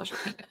to the celestial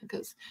kingdom,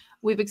 because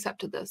we've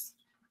accepted this.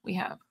 We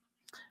have.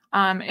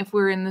 If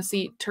we're in the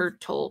seat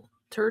turtle,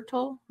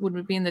 would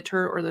we be in the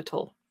or the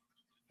tull?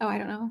 Oh, I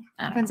don't know.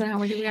 Depends on how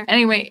we are.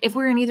 Anyway, if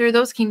we're in either of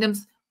those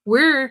kingdoms,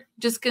 we're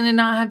just going to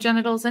not have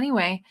genitals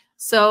anyway.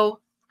 So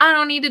I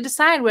don't need to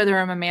decide whether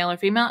I'm a male or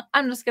female.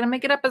 I'm just going to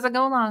make it up as I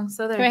go along.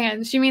 So there.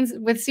 Okay, she means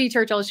with sea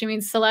turtle, she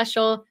means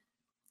celestial,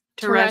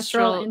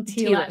 terrestrial, and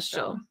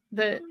telestial.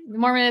 The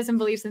Mormonism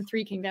believes in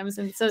 3 kingdoms,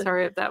 and so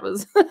sorry if that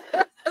was.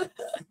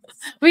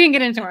 We can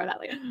get into more of that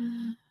later.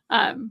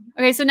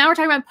 Okay, so now we're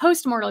talking about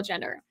postmortal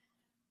gender.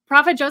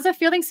 Prophet Joseph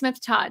Fielding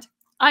Smith taught,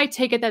 I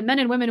take it that men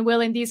and women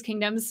will in these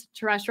kingdoms,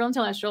 terrestrial and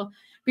telestial,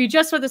 be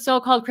just what the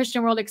so-called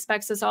Christian world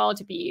expects us all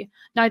to be,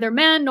 neither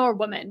man nor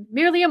woman,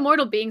 merely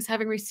immortal beings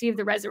having received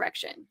the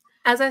resurrection.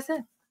 As I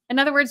said. In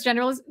other words,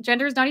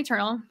 gender is not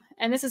eternal,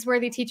 and this is where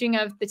the teaching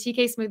of the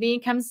TK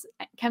smoothie comes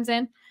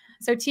in.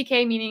 So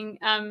TK meaning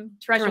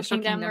terrestrial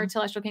kingdom or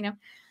telestial kingdom.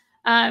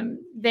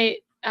 The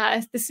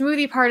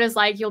smoothie part is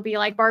like you'll be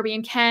like Barbie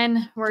and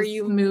Ken, where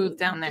you smooth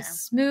down there,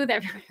 smooth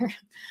everywhere.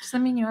 Does that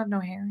mean you have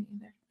no hair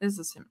either? This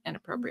is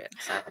inappropriate.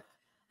 So.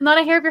 Not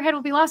a hair of your head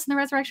will be lost in the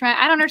resurrection.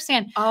 I don't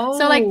understand. Oh,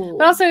 so like,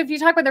 but also if you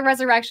talk about the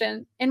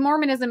resurrection in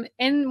Mormonism,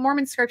 in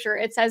Mormon scripture,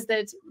 it says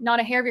that not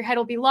a hair of your head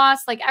will be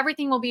lost. Like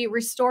everything will be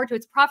restored to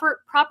its proper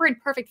and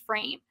perfect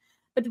frame.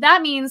 But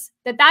that means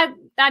that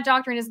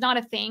doctrine is not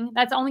a thing.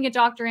 That's only a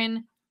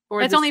doctrine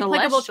that's only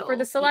applicable for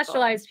the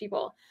celestialized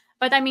people.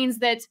 But that means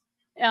that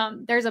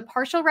there's a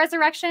partial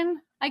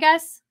resurrection, I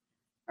guess,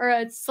 or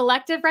a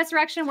selective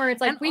resurrection where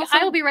it's like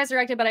I will be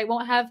resurrected, but I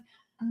won't have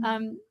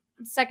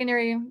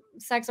secondary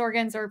sex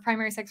organs or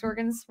primary sex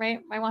organs, right?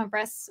 I won't have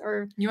breasts,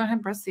 or you won't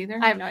have breasts either.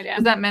 I have no idea.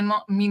 Does that men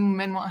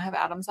won't have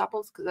Adam's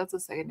apples? Because that's a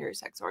secondary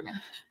sex organ.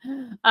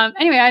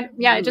 Anyway,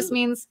 it just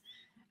means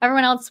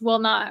everyone else will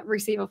not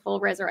receive a full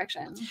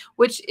resurrection,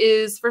 which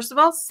is first of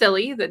all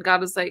silly that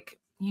God is like,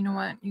 you know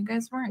what, you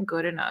guys weren't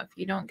good enough.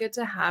 You don't get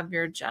to have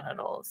your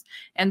genitals.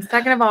 And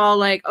second of all,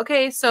 like,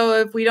 okay, so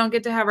if we don't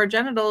get to have our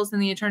genitals in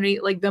the eternity,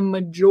 like the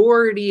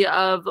majority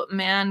of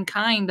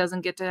mankind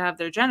doesn't get to have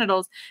their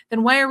genitals,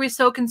 then why are we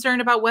so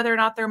concerned about whether or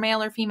not they're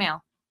male or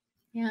female?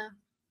 Yeah,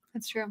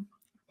 that's true.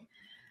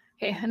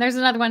 Okay, and there's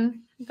another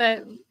one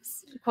that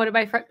quoted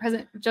by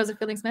President Joseph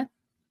Fielding Smith.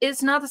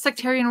 Is not the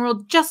sectarian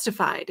world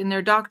justified in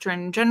their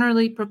doctrine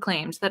generally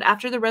proclaimed that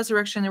after the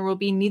resurrection there will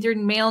be neither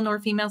male nor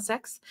female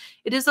sex?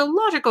 It is a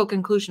logical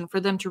conclusion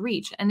for them to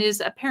reach, and is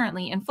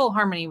apparently in full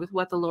harmony with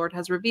what the Lord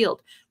has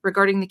revealed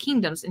regarding the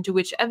kingdoms into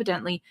which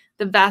evidently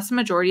the vast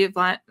majority of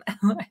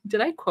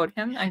did I quote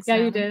him? Yeah,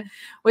 you did.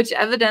 Which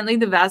evidently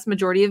the vast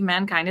majority of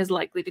mankind is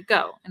likely to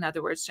go. In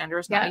other words, gender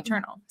is not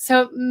eternal.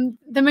 So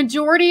the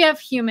majority of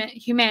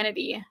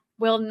humanity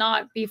will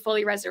not be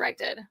fully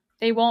resurrected.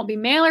 They won't be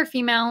male or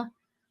female.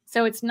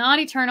 So it's not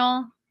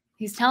eternal.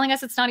 He's telling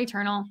us it's not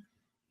eternal.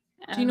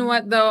 Do you know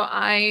what, though?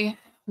 I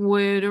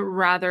would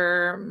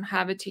rather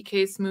have a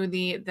TK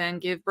smoothie than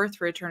give birth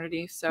for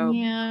eternity. So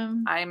yeah,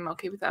 I'm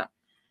okay with that.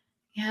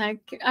 Yeah.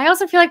 I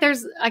also feel like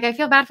I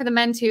feel bad for the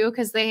men too,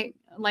 because they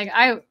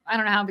I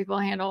don't know how people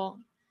handle.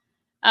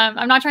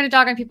 I'm not trying to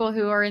dog on people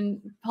who are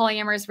in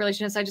polyamorous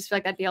relationships. I just feel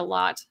like that'd be a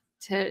lot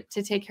to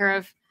take care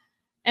of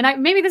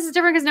and maybe this is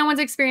different because no one's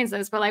experienced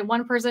this, but like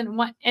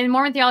in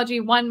Mormon theology,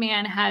 one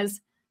man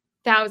has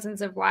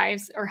thousands of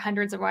wives or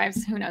hundreds of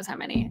wives, who knows how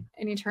many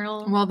in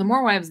eternal. Well, the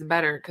more wives, the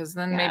better, because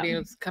then maybe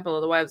a couple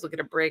of the wives will get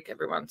a break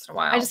every once in a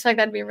while. I just feel like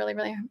that'd be really,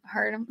 really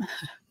hard to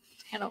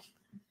handle.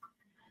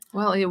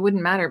 Well, it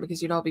wouldn't matter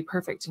because you'd all be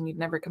perfect and you'd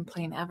never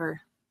complain ever.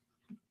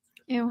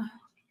 Ew.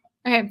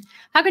 Okay.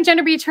 How can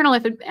gender be eternal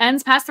if it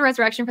ends past the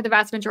resurrection for the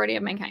vast majority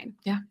of mankind?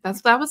 Yeah,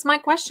 that was my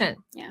question.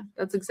 Yeah.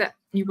 That's exact.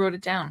 You wrote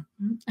it down.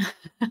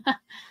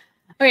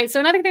 Okay,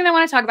 so another thing that I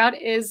want to talk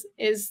about is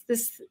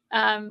this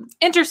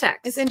intersex.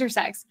 It's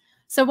intersex.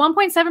 So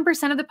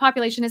 1.7% of the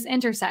population is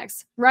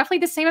intersex, roughly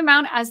the same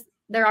amount as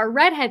there are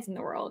redheads in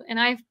the world. And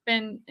I've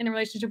been in a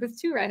relationship with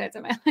 2 redheads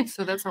in my life.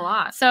 So that's a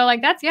lot. So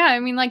like I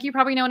mean, like you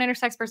probably know an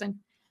intersex person.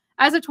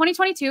 As of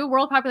 2022,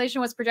 world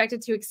population was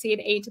projected to exceed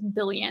 8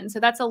 billion.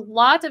 So that's a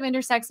lot of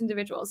intersex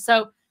individuals.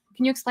 So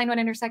can you explain what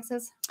intersex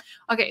is?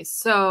 Okay,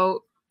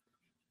 so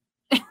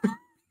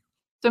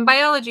so in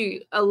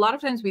biology, a lot of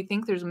times we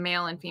think there's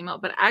male and female,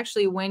 but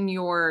actually when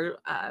you're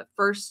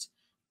first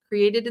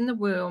created in the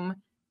womb,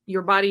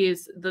 your body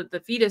is,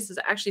 the fetus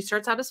actually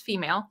starts out as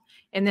female.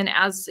 And then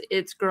as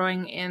it's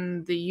growing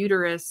in the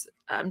uterus,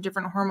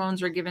 different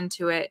hormones are given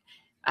to it,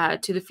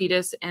 to the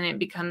fetus, and it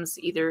becomes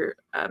either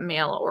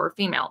male or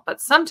female. But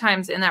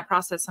sometimes in that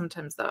process,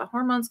 sometimes the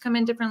hormones come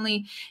in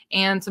differently,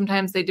 and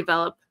sometimes they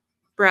develop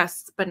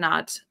breasts, but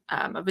not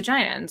a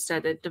vagina.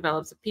 Instead, it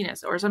develops a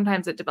penis, or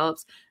sometimes it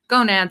develops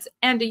gonads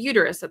and a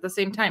uterus at the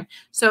same time.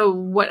 So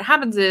what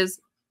happens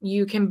is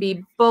you can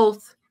be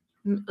both,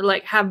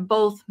 like have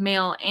both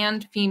male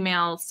and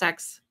female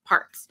sex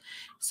parts.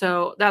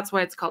 So that's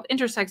why it's called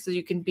intersex, is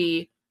you can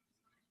be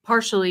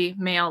partially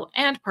male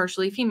and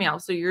partially female.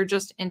 So you're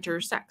just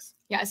intersex.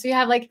 Yeah. So you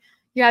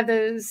have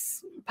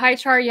this pie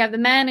chart, you have the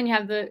men and you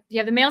have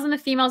the males and the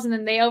females, and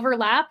then they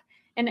overlap,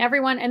 and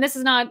everyone, and this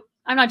is not,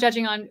 I'm not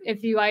judging on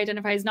if you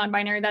identify as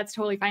non-binary, that's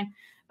totally fine.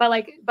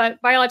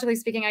 But biologically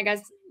speaking, I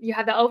guess you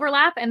have the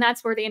overlap, and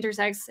that's where the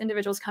intersex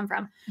individuals come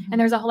from. Mm-hmm. And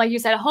there's like you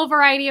said, a whole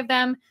variety of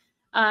them.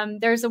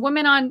 There's a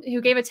woman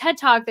who gave a TED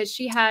talk that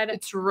she had.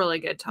 It's really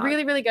good talk.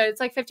 Really, really good. It's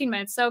like 15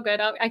 minutes. So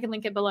good. I can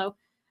link it below.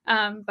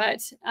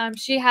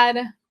 She had,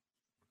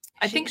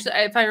 I think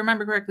if I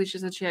remember correctly, she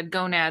said she had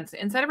gonads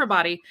inside of her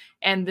body.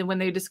 And then when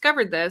they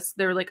discovered this,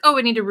 they were like, oh,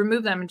 we need to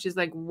remove them. And she's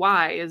like,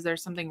 why? Is there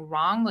something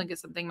wrong? Like, is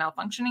something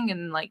malfunctioning?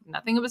 And like,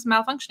 nothing was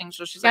malfunctioning.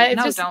 So she's like,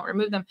 no, don't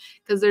remove them,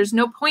 because there's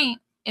no point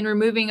in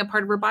removing a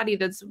part of her body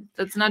that's not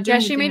doing anything wrong. Yeah,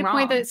 she made a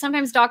point that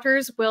sometimes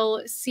doctors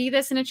will see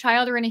this in a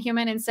child or in a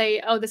human and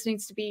say, oh,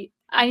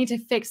 I need to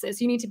fix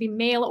this. You need to be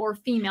male or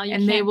female.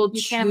 They will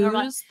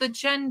choose the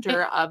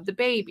gender of the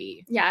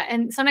baby. Yeah,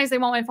 and sometimes they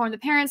won't inform the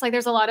parents. Like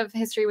there's a lot of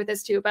history with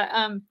this too. But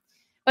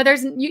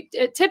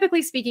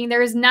typically speaking,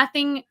 there is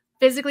nothing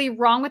physically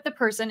wrong with the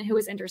person who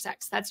is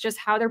intersex. That's just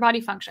how their body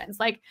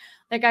functions. Like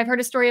I've heard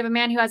a story of a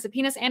man who has a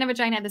penis and a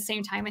vagina at the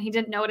same time, and he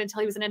didn't know it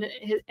until he was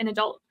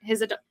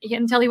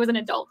until he was an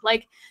adult.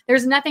 Like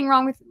there's nothing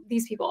wrong with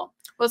these people.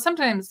 Well,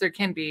 sometimes there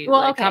can be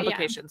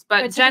complications,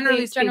 but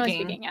generally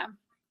speaking, yeah.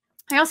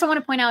 I also want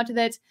to point out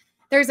that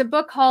there's a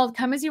book called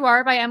Come As You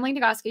Are by Emily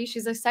Nagoski.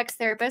 She's a sex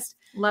therapist.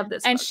 Love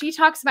this And book. She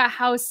talks about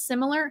how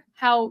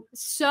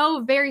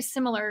very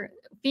similar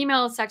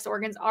female sex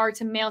organs are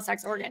to male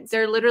sex organs.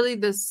 They're literally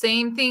the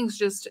same things,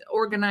 just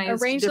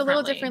organized arranged a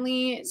little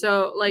differently.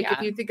 So like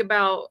if you think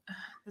about,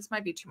 this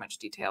might be too much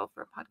detail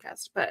for a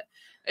podcast, but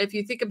if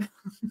you think about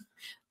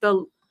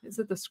is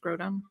it the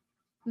scrotum?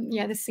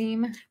 Yeah, the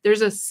seam.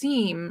 There's a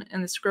seam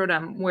in the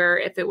scrotum where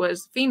if it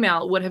was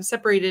female, would have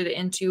separated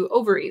into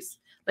ovaries.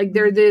 Like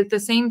they're the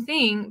same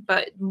thing,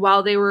 but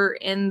while they were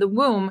in the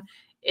womb,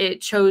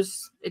 it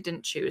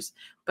didn't choose,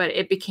 but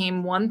it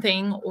became one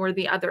thing or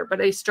the other. But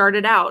they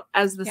started out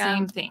as the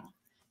same thing.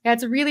 Yeah,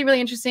 it's really, really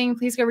interesting.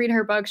 Please go read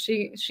her book.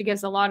 She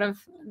gives a lot of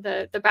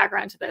the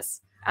background to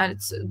this. And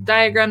it's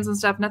diagrams and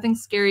stuff. Nothing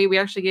scary. We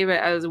actually gave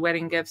it as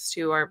wedding gifts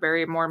to our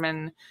very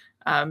Mormon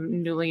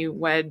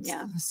newlywed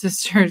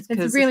sisters.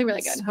 It's really,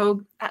 really good.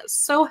 So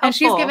helpful. And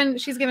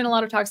she's given a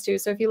lot of talks too.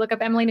 So if you look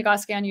up Emily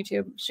Nagoski on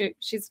YouTube,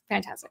 she's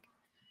fantastic.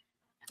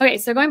 Okay,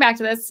 so going back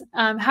to this,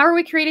 how are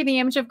we creating the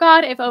image of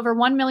God if over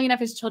 1 million of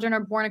his children are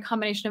born a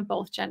combination of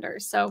both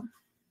genders? So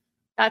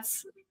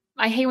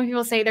I hate when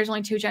people say there's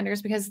only 2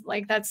 genders, because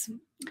like that's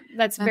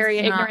very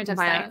ignorant of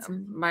science.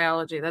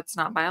 Biology. That's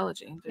not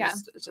biology.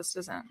 It just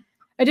isn't.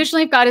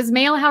 Additionally, if God is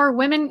male, how are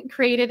women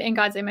created in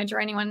God's image, or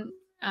anyone,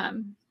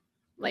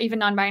 even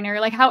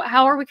non-binary? Like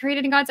how are we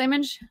created in God's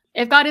image?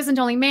 If God isn't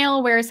only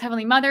male, where is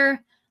Heavenly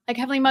Mother? Like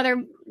Heavenly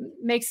Mother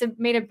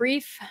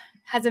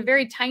has a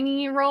very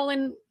tiny role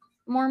in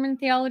Mormon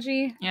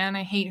theology. Yeah, and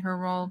I hate her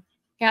role.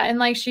 Yeah, and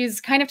like she's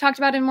kind of talked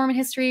about in Mormon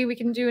history. We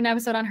can do an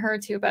episode on her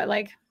too, but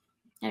like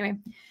anyway.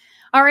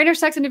 Our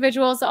intersex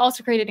individuals are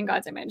also created in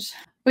God's image.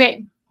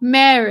 Okay,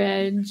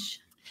 marriage.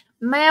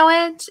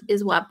 Marriage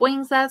is what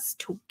brings us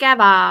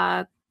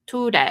together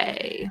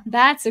today.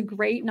 That's a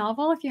great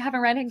novel. If you haven't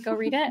read it, go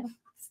read it.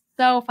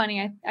 So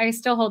funny. I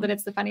still hold that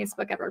it's the funniest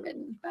book ever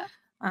written. But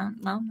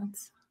well,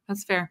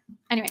 that's fair.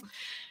 Anyway.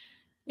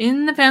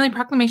 In the Family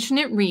Proclamation,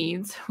 it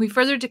reads, "We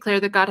further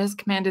declare that God has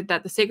commanded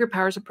that the sacred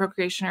powers of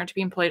procreation are to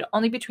be employed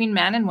only between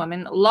man and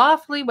woman,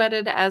 lawfully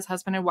wedded as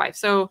husband and wife."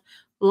 So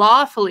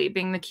lawfully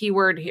being the key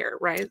word here,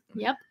 right?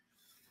 Yep.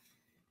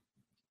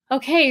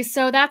 Okay,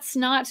 so that's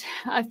not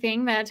a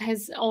thing that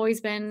has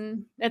always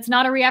been, that's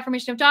not a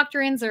reaffirmation of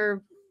doctrines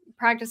or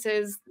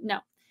practices. No.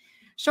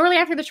 Shortly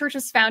after the church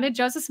was founded,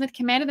 Joseph Smith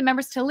commanded the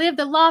members to live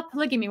the law of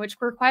polygamy,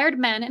 which required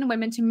men and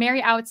women to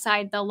marry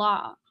outside the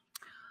law.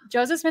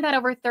 Joseph Smith had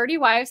over 30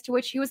 wives to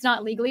which he was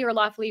not legally or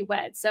lawfully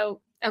wed.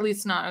 So, at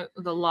least not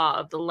the law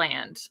of the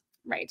land.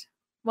 Right.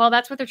 Well,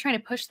 that's what they're trying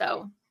to push,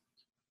 though.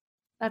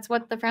 That's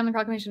what the Family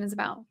Proclamation is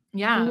about.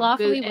 Yeah.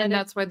 And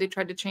that's why they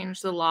tried to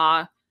change the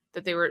law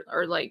that they were,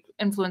 or like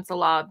influence the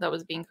law that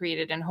was being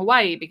created in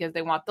Hawaii, because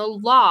they want the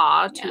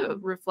law to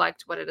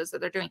reflect what it is that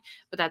they're doing.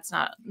 But that's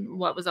not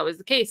what was always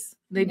the case.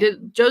 They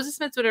did, Joseph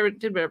Smith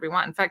did whatever he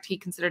wanted. In fact, he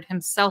considered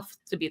himself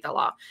to be the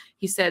law.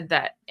 He said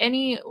that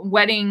any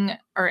wedding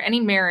or any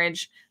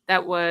marriage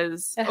that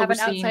was happened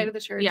outside of the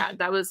church. Yeah,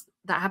 that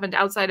happened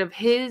outside of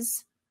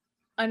his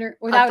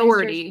without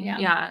authority. His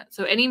church, yeah.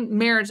 So any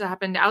marriage that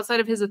happened outside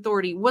of his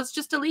authority was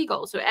just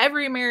illegal. So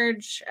every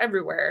marriage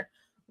everywhere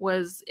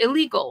was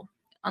illegal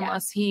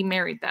unless he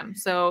married them.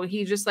 So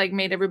he just like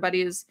made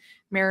everybody's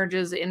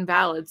marriages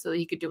invalid so that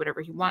he could do whatever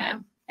he wanted. Yeah.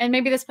 And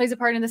maybe this plays a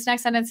part in this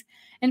next sentence.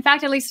 In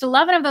fact, at least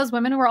 11 of those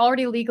women were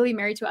already legally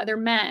married to other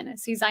men.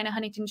 See Zina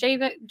Huntington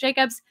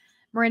Jacobs,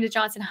 Miranda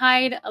Johnson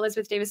Hyde,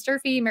 Elizabeth Davis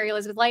Durfee, Mary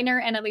Elizabeth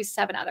Leitner, and at least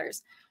 7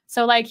 others.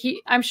 So like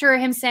I'm sure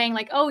him saying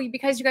like, oh,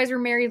 because you guys were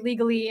married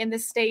legally in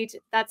this state,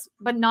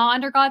 but not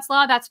under God's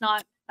law, that's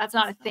not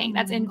a thing.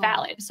 That's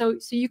invalid. So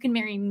you can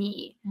marry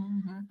me.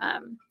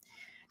 Mm-hmm.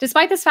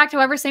 Despite this fact,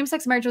 however,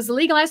 same-sex marriage was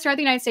legalized throughout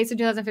the United States in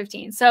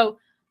 2015. So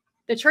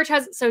the church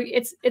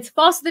it's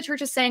false that the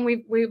church is saying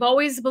we've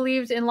always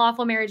believed in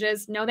lawful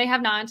marriages. No, they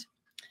have not.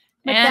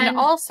 But and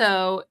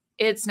also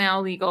it's now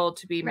legal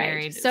to be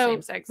married. So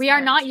same-sex we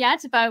marriage. Are not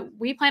yet, but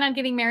we plan on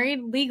getting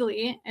married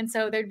legally. And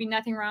so there'd be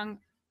nothing wrong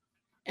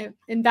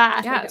in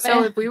that. Yeah.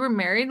 So if we were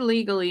married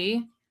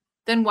legally,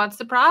 then what's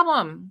the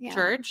problem,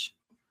 church?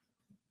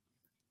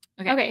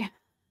 Okay.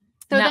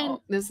 So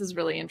now, this is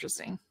really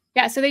interesting.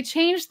 Yeah, so they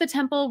changed the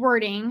temple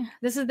wording.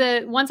 This is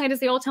the one side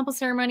is the old temple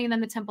ceremony, and then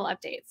the temple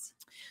updates.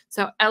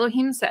 So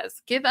Elohim says,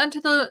 give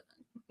unto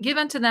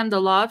them the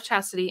law of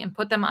chastity and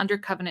put them under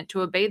covenant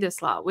to obey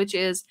this law, which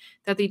is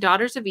that the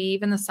daughters of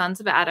Eve and the sons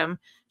of Adam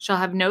shall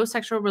have no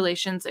sexual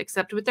relations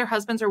except with their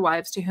husbands or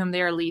wives to whom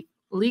they are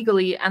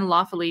legally and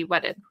lawfully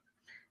wedded.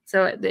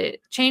 So they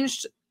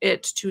changed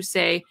it to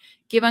say,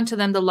 give unto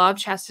them the law of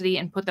chastity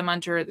and put them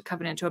under the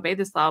covenant to obey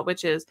this law,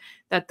 which is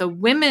that the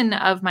women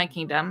of my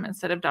kingdom,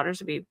 instead of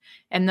daughters of Eve,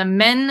 and the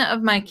men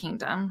of my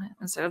kingdom,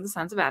 instead of the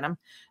sons of Adam,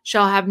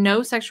 shall have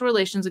no sexual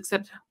relations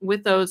except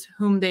with those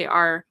whom they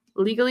are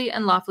legally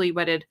and lawfully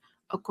wedded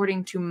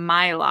according to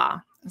my law,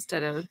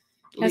 instead of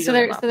so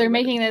they're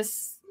making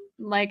this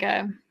like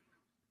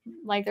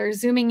they're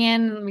zooming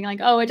in and being like,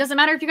 oh, it doesn't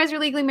matter if you guys are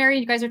legally married,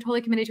 you guys are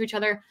totally committed to each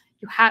other.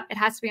 It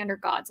has to be under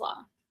God's law.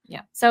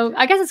 Yeah. So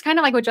I guess it's kind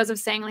of like what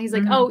Joseph's saying. He's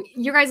like, oh,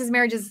 your guys'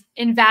 marriage is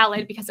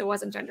invalid because it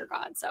wasn't under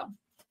God. So,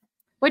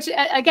 which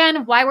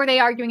again, why were they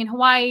arguing in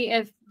Hawaii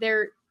if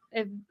their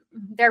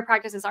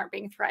practices aren't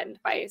being threatened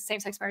by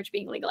same-sex marriage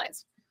being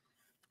legalized?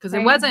 Because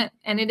it wasn't,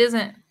 and it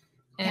isn't,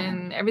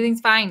 and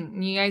everything's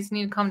fine. You guys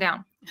need to calm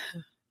down.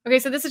 Okay,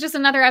 so this is just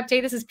another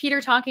update. This is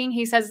Peter talking.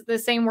 He says the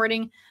same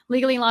wording,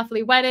 legally and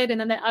lawfully wedded,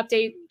 and then the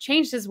update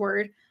changed his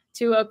word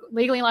to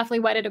legally and lawfully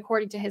wedded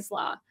according to his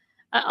law.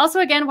 Also,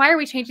 again, why are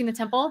we changing the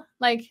temple?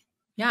 I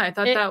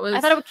thought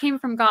it came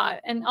from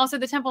God. And also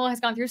the temple has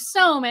gone through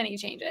so many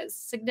changes,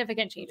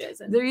 significant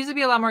changes. And there used to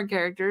be a lot more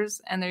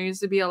characters, and there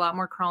used to be a lot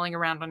more crawling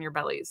around on your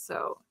bellies.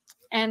 So,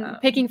 and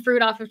picking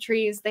fruit off of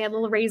trees. They had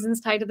little raisins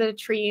tied to the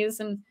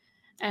trees, and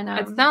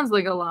it sounds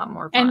like a lot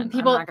more fun. And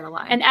people, I'm not gonna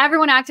lie. And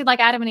everyone acted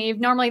like Adam and Eve.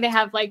 Normally they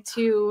have like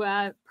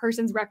 2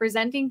 persons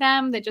representing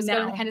them that just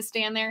go and kind of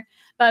stand there.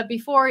 But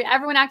before,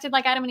 everyone acted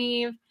like Adam and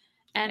Eve.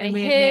 And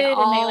they hid,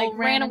 and they like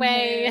ran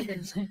away.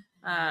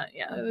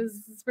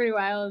 It's pretty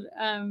wild.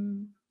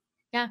 Gone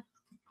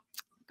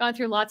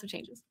through lots of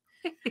changes.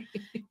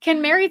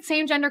 Can married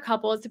same-gender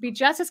couples be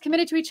just as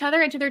committed to each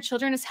other and to their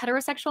children as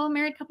heterosexual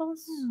married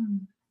couples?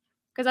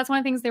 Because that's one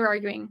of the things they were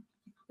arguing,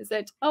 is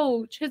that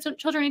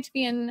children need to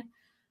be in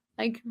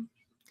like.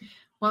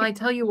 Well, I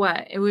tell you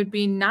what, it would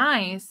be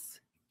nice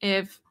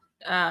if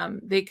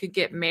they could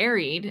get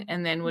married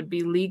and then would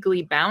be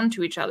legally bound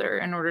to each other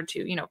in order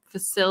to,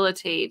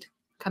 facilitate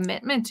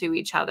commitment to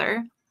each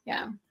other.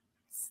 Yeah.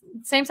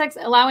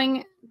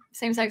 Allowing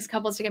same-sex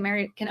couples to get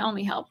married can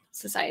only help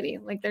society.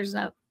 Like there's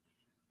no.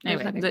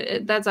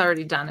 Anyway, that's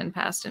already done and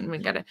passed, and we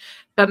got to.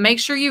 But make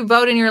sure you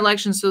vote in your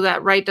election so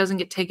that right doesn't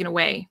get taken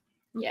away.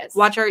 Yes.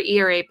 Watch our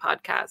ERA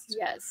podcast.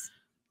 Yes.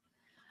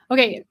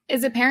 Okay.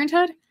 Is it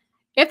parenthood?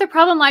 If the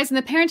problem lies in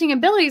the parenting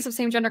abilities of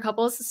same-gender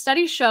couples,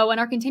 studies show and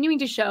are continuing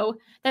to show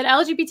that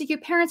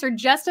LGBTQ parents are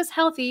just as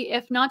healthy,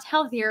 if not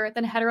healthier,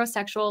 than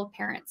heterosexual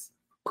parents.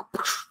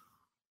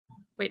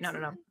 Wait,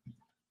 no.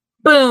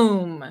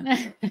 Boom.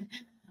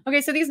 Okay,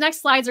 so these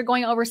next slides are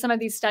going over some of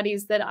these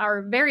studies that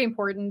are very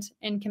important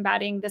in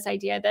combating this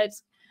idea that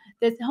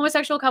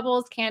homosexual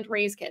couples can't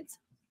raise kids.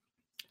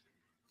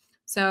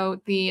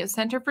 So the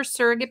Center for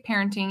Surrogate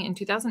Parenting in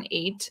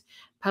 2008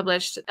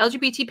 published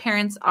LGBT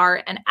parents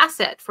are an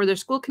asset for their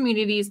school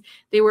communities.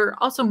 They were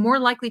also more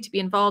likely to be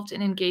involved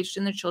and engaged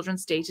in their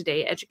children's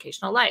day-to-day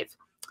educational life.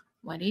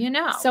 What do you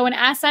know? So an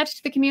asset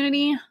to the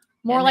community,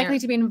 more likely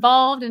to be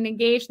involved and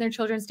engaged in their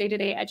children's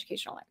day-to-day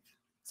educational life.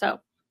 So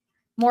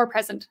more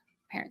present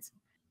parents.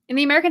 In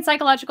the American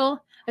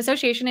Psychological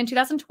Association in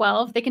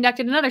 2012, they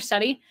conducted another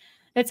study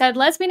that said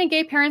lesbian and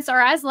gay parents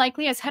are as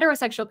likely as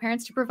heterosexual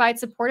parents to provide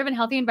supportive and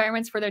healthy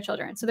environments for their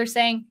children. So they're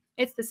saying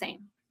it's the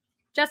same,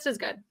 just as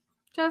good.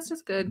 Just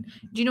as good.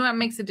 Do you know what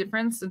makes a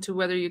difference into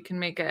whether you can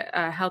make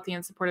a healthy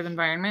and supportive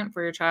environment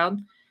for your child?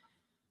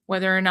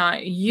 Whether or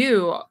not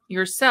you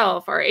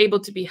yourself are able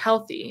to be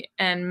healthy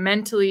and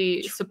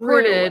mentally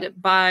supported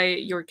by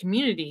your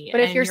community.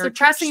 But if you're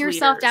suppressing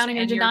yourself down and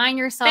you're denying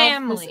yourself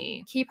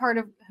family, key part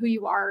of who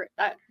you are,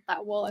 that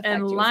will affect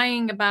you. And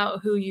lying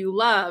about who you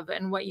love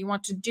and what you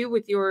want to do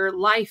with your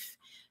life.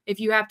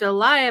 If you have to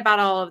lie about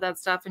all of that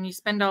stuff and you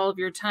spend all of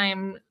your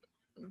time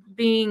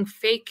being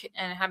fake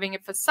and having a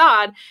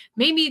facade,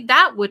 maybe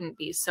that wouldn't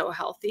be so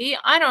healthy.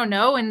 I don't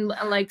know. And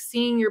like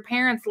seeing your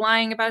parents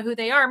lying about who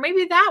they are,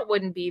 maybe that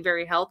wouldn't be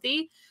very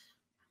healthy.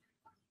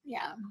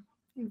 Yeah,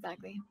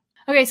 exactly.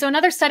 Okay, so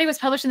another study was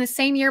published in the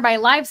same year by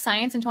Live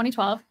Science in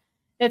 2012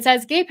 that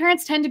says gay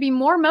parents tend to be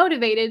more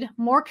motivated,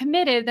 more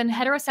committed than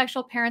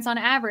heterosexual parents on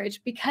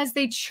average because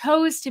they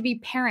chose to be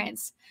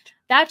parents.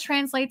 That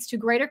translates to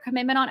greater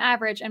commitment on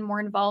average and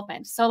more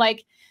involvement. So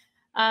like,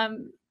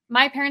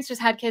 my parents just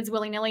had kids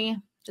willy-nilly.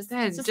 Just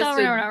over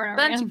and over.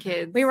 Bunch of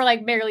kids. We were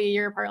like barely a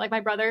year apart. Like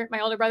my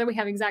older brother, we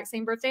have the exact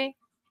same birthday.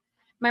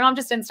 My mom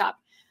just didn't stop.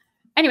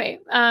 Anyway,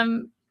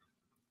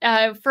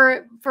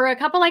 for a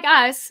couple like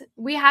us,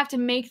 we have to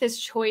make this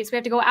choice. We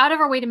have to go out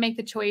of our way to make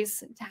the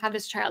choice to have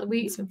this child.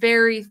 It's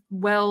very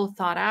well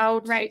thought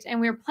out. Right.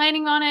 And we're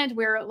planning on it.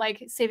 We're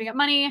like saving up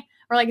money,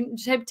 or like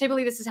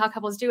typically this is how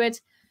couples do it.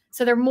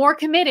 So they're more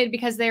committed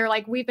because they're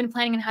like, we've been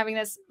planning on having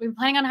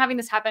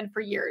this happen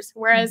for years.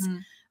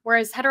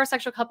 Whereas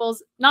heterosexual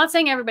couples, not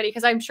saying everybody,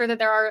 because I'm sure that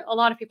there are a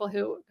lot of people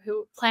who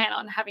plan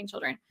on having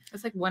children.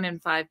 It's like 1 in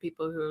 5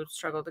 people who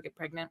struggle to get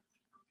pregnant.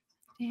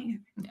 Yeah.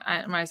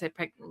 When I say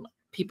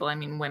people, I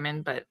mean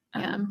women, but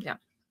yeah.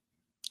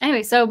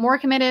 Anyway, so more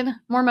committed,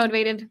 more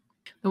motivated.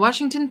 The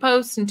Washington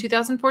Post in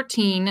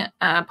 2014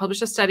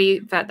 published a study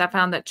that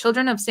found that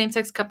children of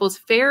same-sex couples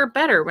fare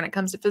better when it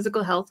comes to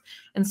physical health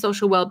and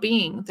social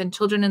well-being than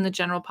children in the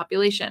general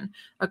population,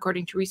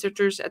 according to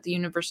researchers at the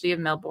University of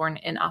Melbourne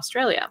in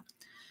Australia.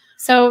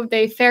 So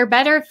they fare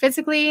better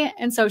physically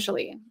and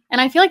socially. And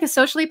I feel like the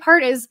socially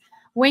part is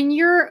when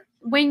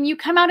you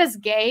come out as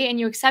gay and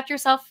you accept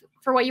yourself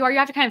for what you are, you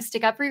have to kind of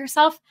stick up for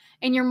yourself.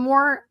 And you're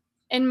more,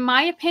 in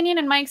my opinion,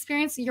 in my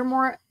experience, you're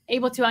more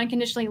able to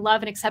unconditionally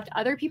love and accept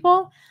other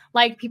people,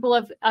 like people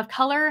of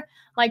color,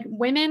 like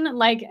women,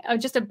 like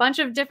just a bunch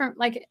of different,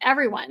 like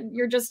everyone.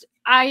 You're just,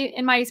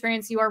 in my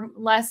experience, you are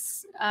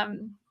less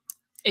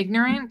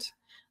ignorant.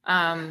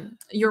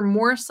 You're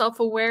more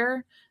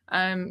self-aware.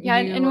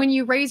 And when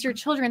you raise your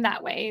children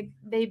that way,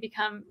 they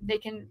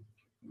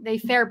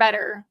fare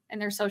better in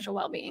their social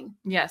well-being.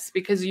 Yes,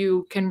 because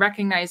you can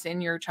recognize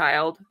in your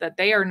child that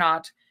they are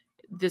not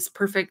this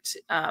perfect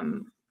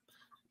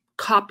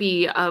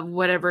copy of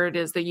whatever it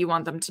is that you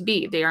want them to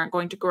be. They aren't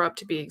going to grow up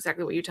to be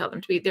exactly what you tell them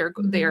to be.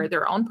 They are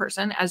their own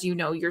person, as you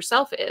know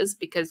yourself is,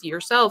 because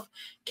yourself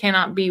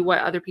cannot be what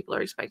other people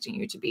are expecting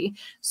you to be.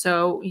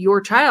 So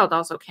your child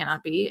also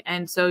cannot be.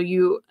 And so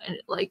you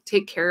like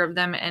take care of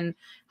them and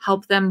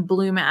help them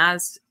bloom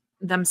as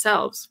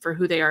themselves for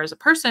who they are as a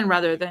person,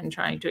 rather than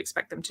trying to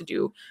expect them to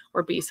do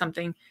or be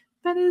something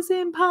that is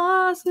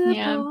impossible.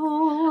 Yeah.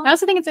 I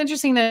also think it's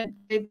interesting that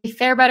they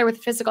fare better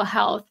with physical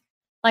health.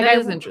 Like that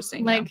is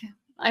interesting. Like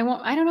I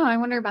don't know. I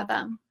wonder about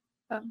that.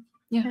 But,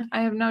 yeah,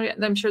 I have no idea.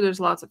 I'm sure there's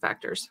lots of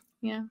factors.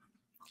 Yeah.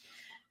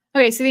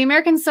 Okay, so the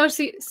American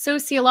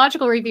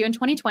Sociological Review in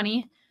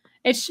 2020,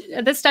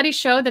 this study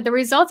showed that the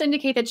results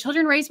indicate that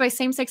children raised by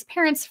same-sex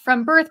parents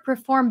from birth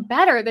perform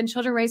better than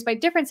children raised by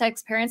different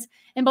sex parents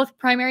in both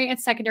primary and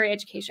secondary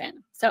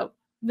education. So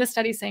this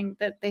study is saying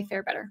that they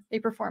fare better. They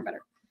perform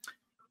better.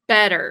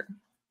 Better.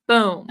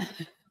 Boom.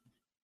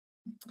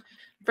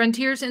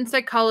 Frontiers in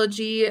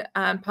Psychology,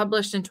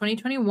 published in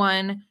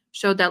 2021,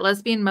 showed that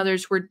lesbian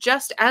mothers were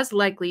just as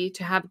likely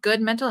to have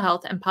good mental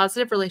health and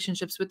positive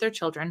relationships with their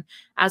children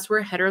as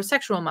were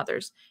heterosexual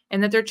mothers,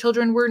 and that their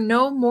children were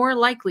no more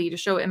likely to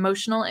show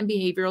emotional and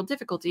behavioral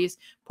difficulties,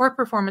 poor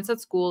performance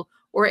at school,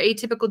 or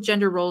atypical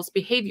gender roles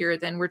behavior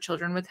than were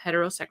children with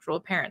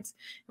heterosexual parents.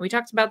 And we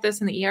talked about this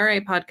in the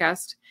ERA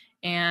podcast,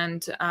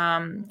 and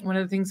one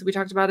of the things that we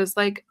talked about is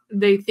like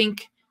they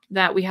think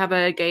that we have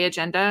a gay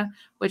agenda,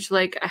 which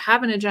like I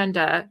have an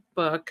agenda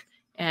book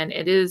and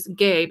it is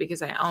gay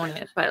because I own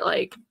it. But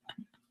like,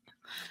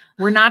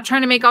 we're not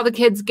trying to make all the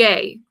kids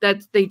gay.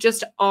 That they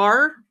just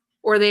are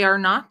or they are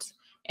not.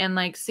 And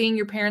like seeing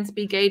your parents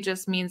be gay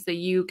just means that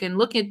you can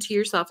look into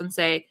yourself and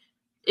say,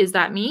 is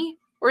that me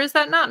or is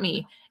that not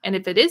me? And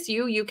if it is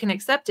you, you can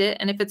accept it.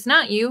 And if it's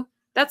not you,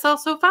 that's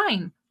also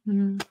fine.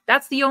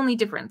 That's the only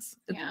difference.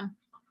 Yeah.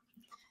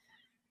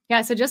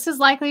 Yeah. So just as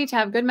likely to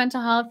have good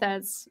mental health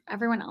as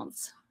everyone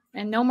else,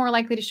 and no more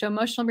likely to show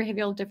emotional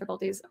behavioral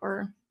difficulties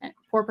or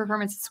poor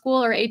performance at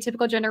school or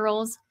atypical gender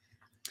roles,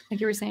 like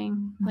you were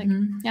saying. Like,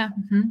 yeah.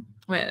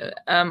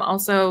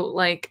 Also,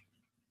 like,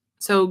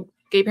 so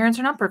gay parents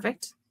are not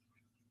perfect.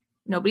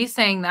 Nobody's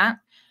saying that.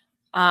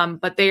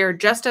 But they are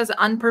just as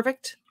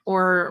unperfect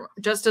or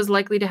just as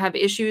likely to have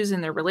issues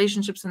in their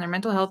relationships and their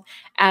mental health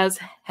as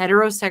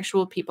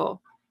heterosexual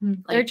people. Like,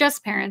 they're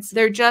just parents.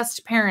 They're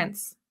just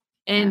parents.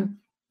 And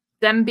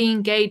them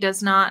being gay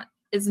is not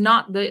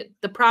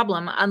the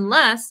problem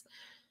unless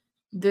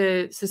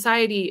the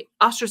society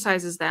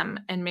ostracizes them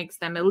and makes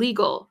them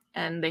illegal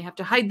and they have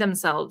to hide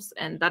themselves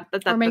and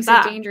or makes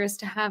it dangerous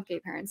to have gay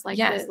parents. Like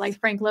like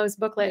Frank Lowe's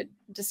booklet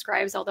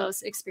describes all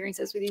those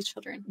experiences with these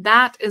children.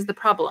 That is the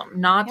problem,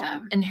 not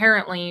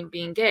inherently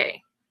being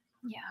gay.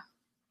 Yeah.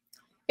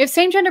 If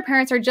same-gender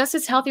parents are just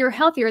as healthy or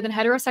healthier than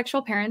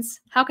heterosexual parents,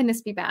 how can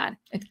this be bad?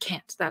 It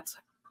can't. That's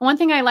one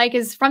thing I like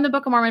is from the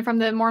Book of Mormon, from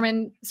the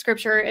Mormon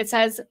scripture, it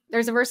says,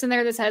 there's a verse in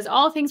there that says,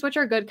 all things which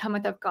are good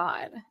cometh of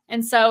God.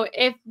 And so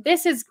if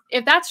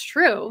that's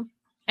true,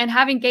 and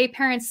having gay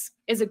parents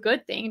is a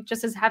good thing,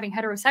 just as having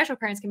heterosexual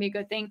parents can be a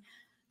good thing,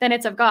 then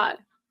it's of God,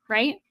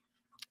 right?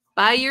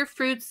 By your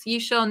fruits ye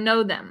shall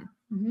know them.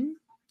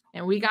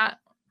 And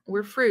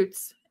we're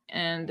fruits,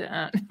 and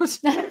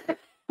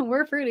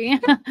we're fruity.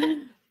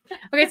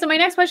 Okay, so my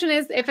next question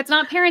is, if it's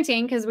not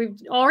parenting, because we've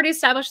already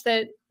established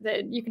that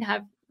you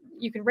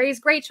can raise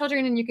great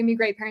children and you can be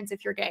great parents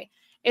if you're gay.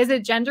 Is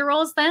it gender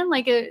roles then?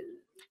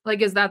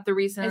 Is that the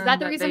reason? Is that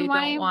the reason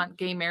why they don't want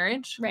gay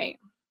marriage? Right.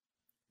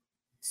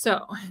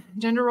 So,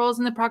 gender roles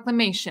in the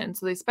proclamation.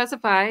 So they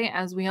specify,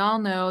 as we all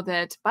know,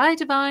 that by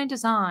divine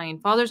design,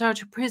 fathers are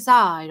to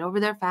preside over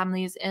their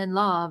families in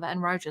love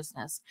and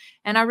righteousness,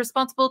 and are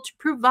responsible to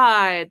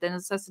provide the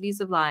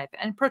necessities of life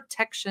and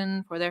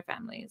protection for their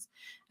families.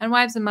 And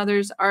wives and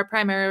mothers are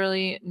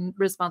primarily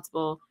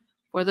responsible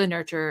for the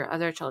nurture of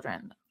their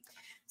children.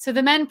 So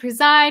the men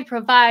preside,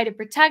 provide, and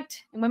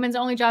protect, and women's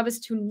only job is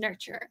to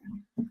nurture.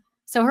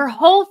 So her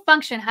whole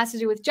function has to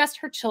do with just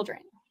her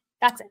children.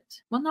 That's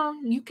it. Well, no,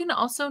 you can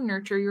also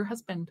nurture your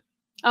husband.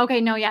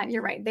 Okay, no, yeah,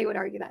 you're right. They would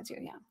argue that too,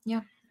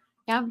 yeah.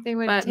 Yeah, they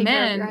would. But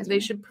men, they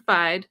should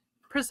provide,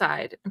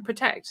 preside, and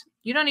protect.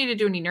 You don't need to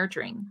do any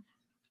nurturing.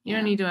 You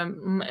don't need to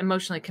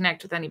emotionally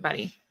connect with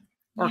anybody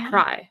or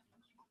cry.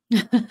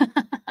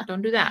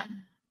 Don't do that.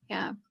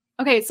 Yeah.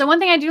 Okay, so one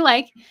thing I do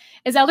like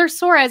is Elder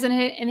Soares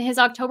in his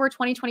October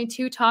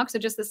 2022 talk, so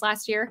just this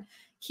last year,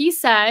 he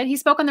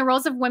spoke on the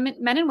roles of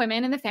men and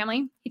women in the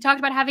family. He talked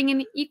about having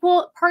an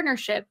equal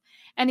partnership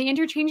and the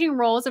interchanging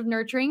roles of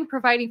nurturing,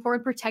 providing for,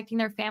 and protecting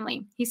their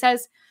family. He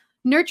says,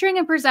 nurturing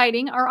and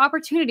presiding are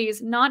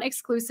opportunities, not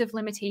exclusive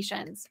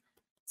limitations.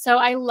 So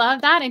I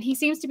love that. And he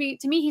seems to be,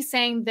 to me, he's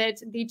saying that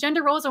the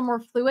gender roles are more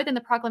fluid than the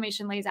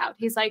proclamation lays out.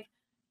 He's like,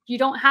 you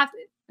don't have,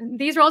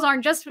 these roles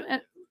aren't just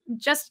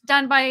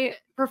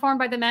performed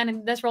by the men,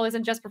 and this role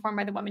isn't just performed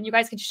by the women. You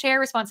guys can share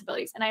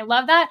responsibilities. And I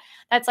love that.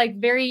 That's like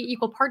very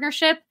equal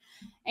partnership.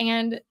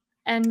 And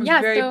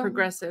very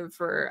progressive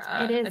for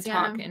a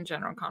talk in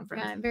general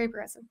conference. Yeah, very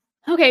progressive.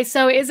 Okay,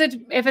 so if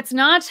it's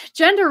not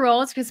gender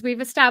roles, because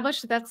we've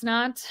established that's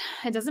not,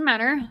 it doesn't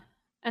matter,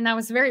 and that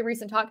was a very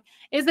recent talk,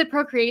 is it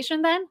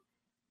procreation then?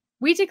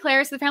 We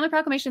declare, so the Family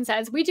Proclamation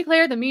says, we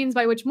declare the means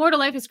by which mortal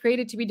life is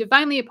created to be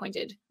divinely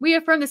appointed. We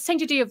affirm the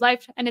sanctity of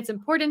life and its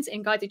importance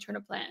in God's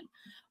eternal plan.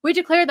 We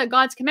declare that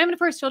God's commandment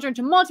for his children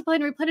to multiply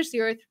and replenish the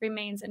earth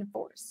remains in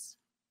force.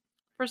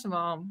 First of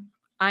all,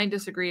 I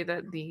disagree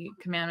that the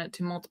commandment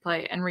to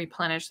multiply and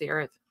replenish the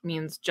earth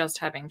means just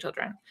having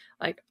children.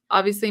 Like,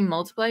 obviously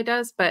multiply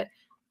does, but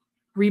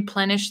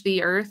replenish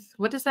the earth,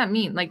 what does that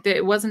mean? Like,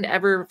 it wasn't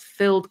ever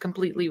filled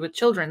completely with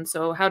children.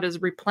 So how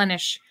does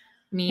replenish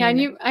mean? Yeah,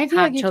 and I feel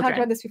like you talked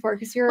about this before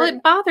because Well,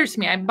 it bothers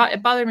me.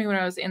 It bothered me when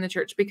I was in the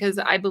church because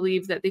I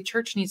believe that the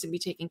church needs to be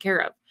taken care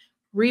of.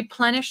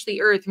 Replenish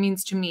the earth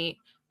means to me,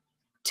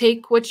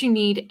 take what you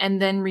need and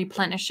then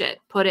replenish it,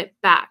 put it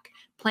back.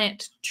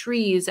 Plant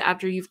trees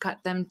after you've cut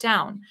them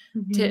down,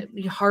 to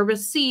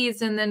harvest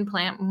seeds and then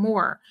plant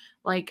more,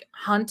 like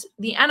hunt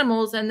the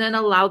animals and then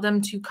allow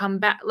them to come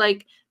back.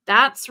 Like,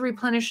 that's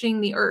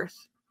replenishing the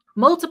earth.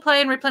 Multiply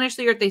and replenish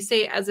the earth. They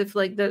say as if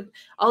like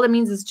all it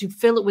means is to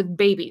fill it with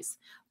babies.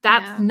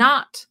 That's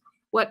not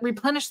what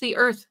replenish the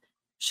earth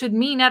should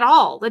mean at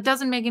all. That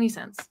doesn't make any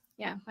sense.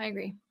 Yeah, I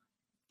agree.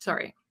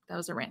 Sorry, that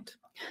was a rant.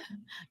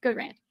 Good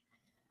rant.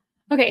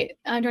 Okay, do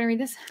you want to read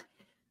this?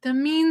 The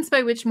means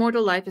by which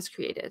mortal life is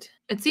created.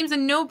 It seems a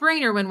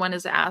no-brainer when one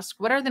is asked,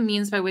 what are the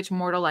means by which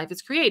mortal life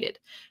is created?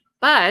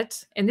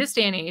 But in this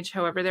day and age,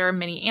 however, there are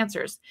many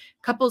answers.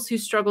 Couples who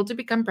struggle to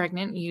become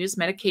pregnant use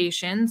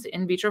medications,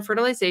 in vitro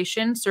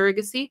fertilization,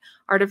 surrogacy,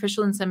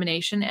 artificial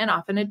insemination, and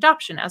often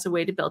adoption as a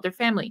way to build their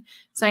family.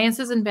 Science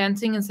is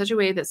advancing in such a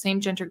way that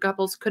same-gender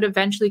couples could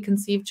eventually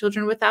conceive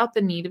children without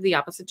the need of the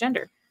opposite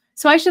gender.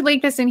 So I should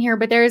link this in here,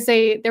 but there was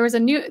a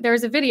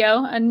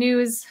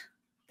news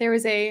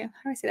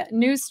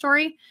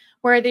story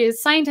where the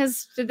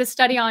scientists did the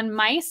study on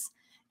mice,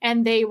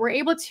 and they were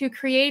able to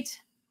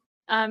create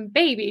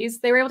babies.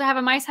 They were able to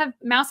have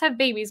mouse have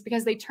babies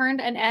because they turned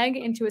an egg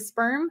into a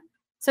sperm.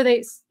 So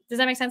does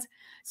that make sense?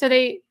 So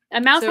a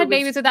mouse had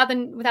babies without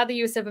the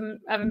use of a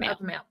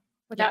male,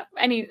 without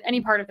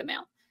any part of the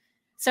male.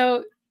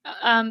 So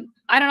I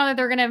don't know that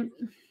they're gonna.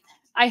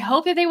 I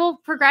hope that they will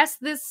progress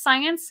this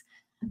science.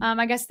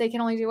 I guess they can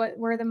only do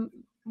where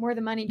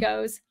the money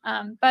goes.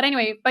 But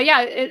anyway,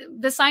 yeah,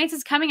 the science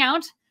is coming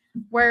out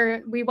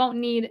where men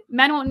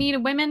won't need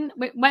women.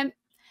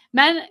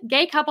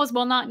 Gay couples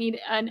will not need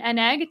an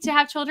egg to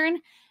have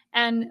children,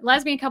 and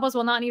lesbian couples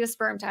will not need a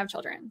sperm to have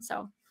children.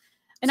 So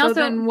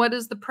then what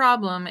is the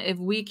problem? If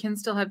we can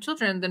still have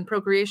children, then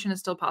procreation is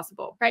still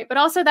possible. Right. But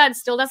also that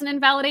still doesn't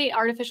invalidate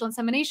artificial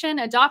insemination,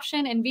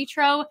 adoption, in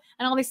vitro,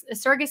 and all these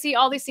surrogacy,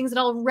 all these things that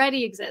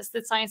already exist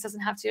that science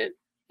doesn't have to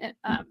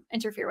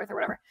interfere with or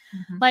whatever.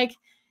 Mm-hmm. Like,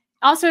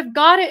 also, if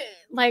God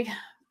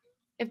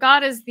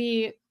is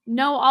the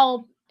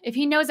know-all, if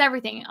he knows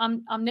everything,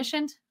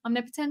 omniscient,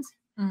 omnipotent,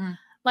 mm-hmm.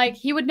 Like,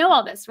 he would know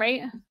all this,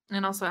 right?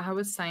 And also, how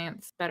is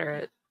science better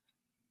at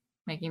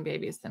making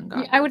babies than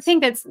God? I would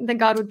think that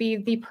God would be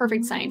the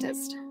perfect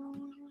scientist.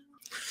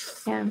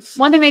 Yeah.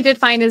 One thing they did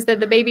find is that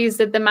the babies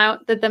that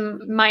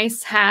the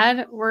mice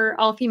had were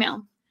all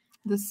female.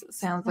 This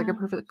sounds like a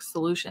perfect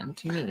solution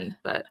to me,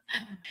 but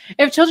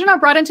if children are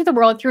brought into the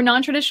world through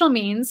non-traditional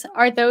means,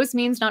 are those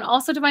means not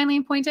also divinely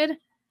appointed?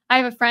 I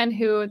have a friend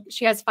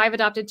she has 5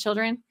 adopted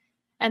children,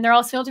 and they're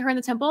all sealed to her in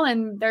the temple,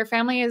 and their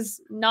family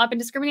has not been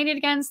discriminated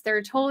against.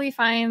 They're totally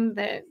fine.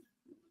 That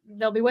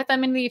they'll be with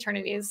them in the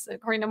eternities,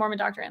 according to Mormon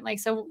doctrine. Like,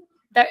 so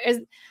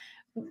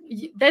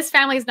this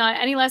family is not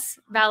any less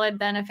valid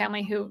than a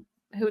family who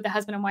the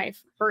husband and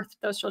wife birthed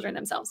those children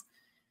themselves.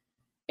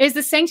 Is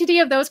the sanctity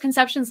of those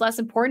conceptions less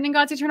important in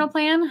God's eternal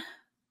plan?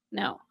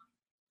 No.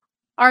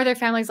 Are their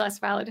families less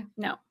valid?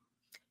 No.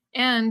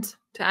 And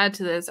to add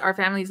to this, are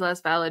families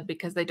less valid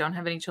because they don't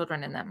have any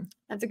children in them?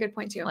 That's a good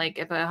point too. Like,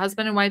 if a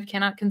husband and wife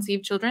cannot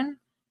conceive children,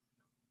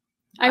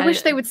 I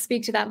wish they would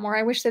speak to that more.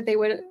 I wish that they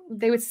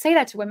would say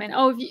that to women.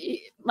 Oh,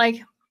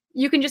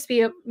 you can just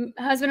be a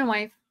husband and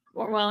wife.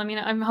 Well, I mean,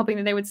 I'm hoping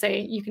that they would say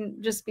you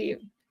can just be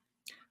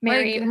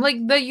married.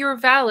 Like that you're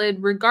valid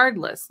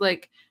regardless.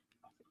 Like,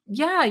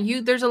 yeah,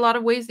 there's a lot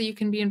of ways that you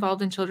can be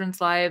involved in children's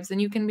lives,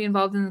 and you can be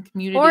involved in the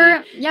community.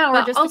 Or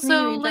just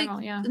also like,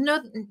 no,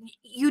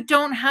 you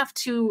don't have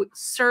to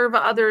serve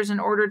others in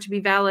order to be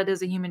valid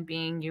as a human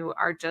being. You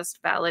are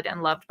just valid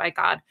and loved by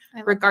God,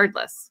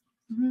 regardless.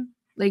 Mm-hmm.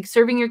 Like,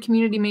 serving your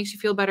community makes you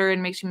feel better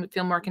and makes you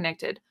feel more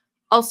connected.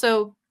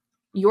 Also,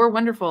 you're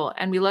wonderful,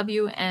 and we love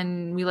you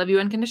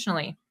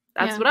unconditionally.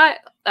 That's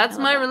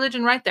my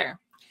religion right there.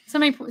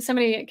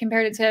 Somebody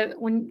compared it to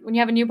when you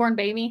have a newborn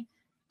baby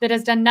that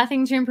has done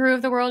nothing to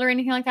improve the world or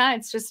anything like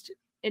that.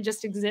 It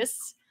just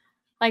exists.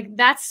 Like,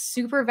 that's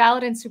super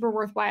valid and super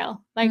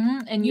worthwhile. Like,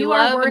 mm-hmm. And you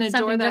are worth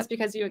something just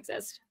because you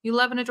exist. You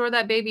love and adore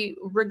that baby,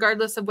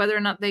 regardless of whether or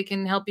not they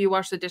can help you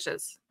wash the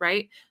dishes,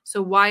 right?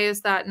 So why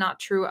is that not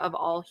true of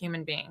all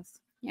human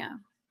beings? Yeah.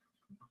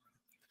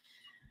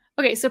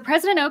 Okay, so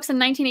President Oaks in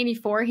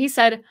 1984, he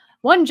said,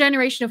 one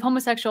generation of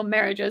homosexual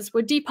marriages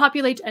would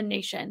depopulate a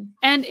nation,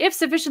 and if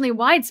sufficiently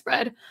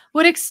widespread,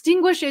 would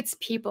extinguish its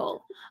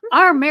people.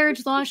 Our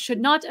marriage laws should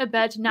not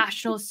abet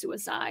national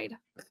suicide.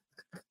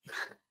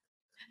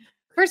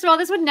 First of all,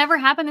 this would never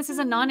happen. This is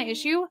a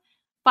non-issue.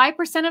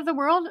 5% of the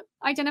world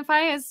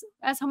identify as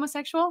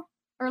homosexual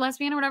or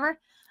lesbian or whatever.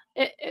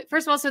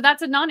 First of all, so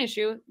that's a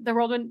non-issue. The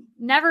world would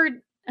never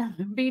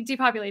be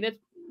depopulated.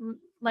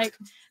 Like,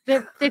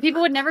 the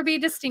people would never be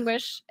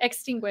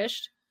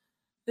extinguished.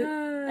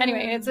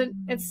 Anyway,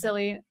 it's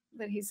silly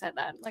that he said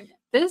that. Like,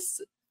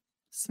 this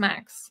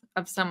smacks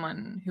of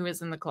someone who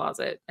is in the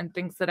closet and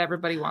thinks that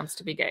everybody wants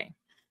to be gay.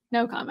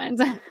 No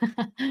comment.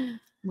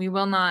 We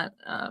will not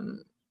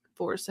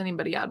force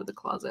anybody out of the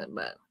closet,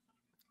 but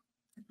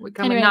we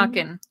come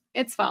knocking.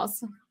 It's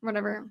false.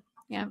 Whatever.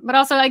 Yeah. But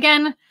also,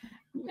 again,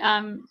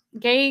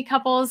 gay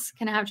couples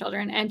can have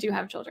children and do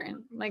have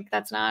children. Like,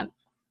 that's not.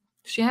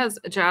 She has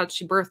a child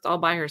she birthed all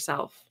by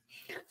herself.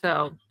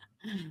 So,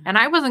 and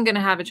I wasn't going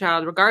to have a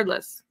child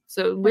regardless.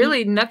 So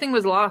really nothing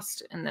was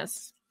lost in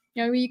this.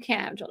 You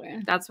can't have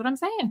children. That's what I'm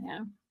saying. Yeah.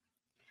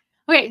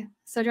 Okay.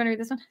 So do you want to read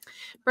this one?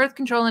 Birth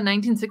control in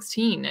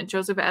 1916.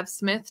 Joseph F.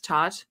 Smith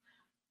taught,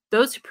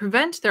 those who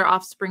prevent their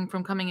offspring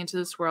from coming into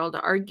this world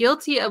are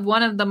guilty of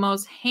one of the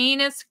most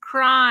heinous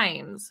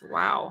crimes.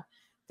 Wow.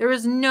 There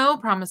is no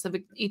promise of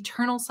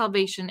eternal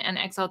salvation and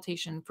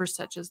exaltation for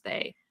such as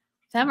they.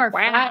 Them are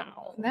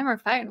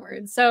fighting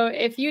words. So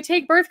if you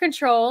take birth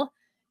control,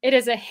 it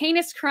is a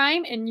heinous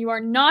crime, and you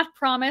are not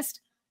promised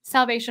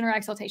salvation, or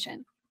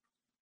exaltation.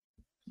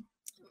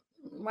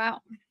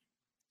 Wow.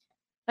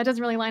 That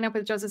doesn't really line up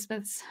with Joseph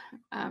Smith's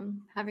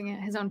having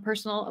his own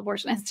personal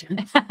abortionist.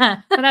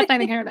 But that's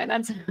neither here nor there.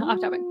 That's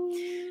off topic.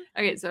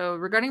 Okay, so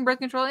regarding birth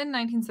control in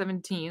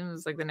 1917, it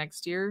was like the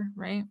next year,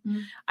 right?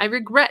 Mhm.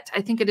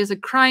 I think it is a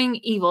crying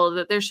evil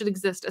that there should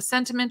exist a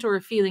sentiment or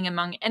a feeling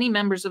among any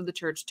members of the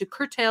church to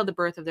curtail the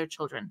birth of their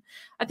children.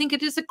 I think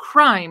it is a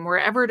crime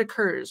wherever it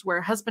occurs, where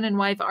husband and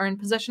wife are in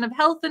possession of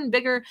health and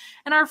vigor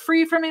and are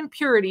free from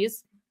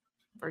impurities.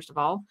 First of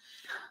all,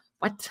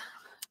 what?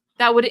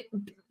 That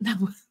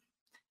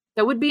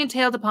would be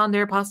entailed upon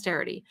their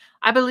posterity.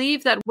 I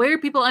believe that where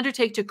people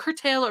undertake to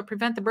curtail or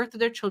prevent the birth of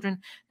their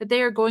children, that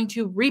they are going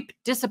to reap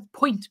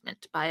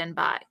disappointment by and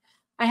by.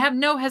 I have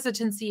no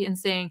hesitancy in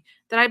saying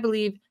that I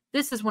believe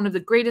this is one of the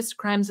greatest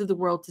crimes of the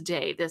world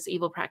today, this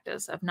evil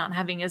practice of not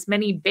having as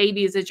many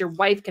babies as your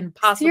wife can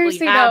possibly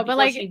have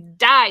before she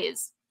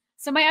dies.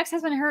 So my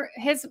ex-husband,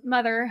 his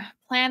mother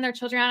planned their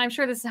children out. I'm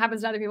sure this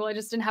happens to other people. It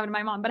just didn't happen to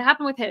my mom, but it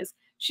happened with his.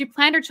 She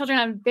planned her children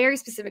out very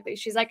specifically.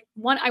 She's like,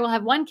 I will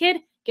have one kid,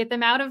 get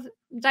them out of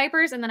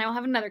diapers, and then I will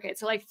have another kid.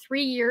 So like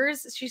 3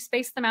 years, she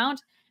spaced them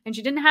out, and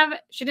she didn't have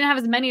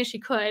as many as she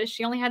could.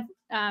 She only had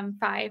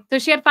 5. So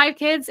she had 5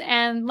 kids,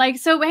 and like,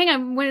 so hang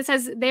on, when it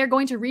says they are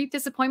going to reap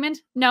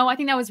disappointment, no, I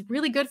think that was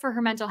really good for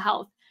her mental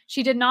health.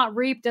 She did not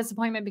reap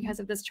disappointment because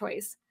of this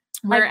choice.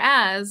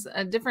 Whereas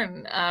a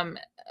different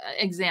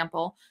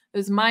example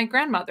is my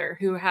grandmother,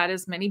 who had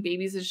as many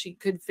babies as she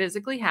could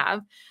physically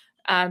have.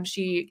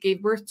 She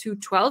gave birth to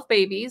 12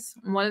 babies.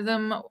 One of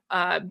them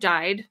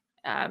died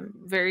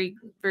very,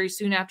 very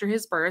soon after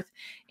his birth.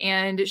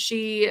 And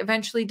she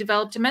eventually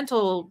developed a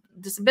mental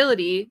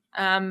disability.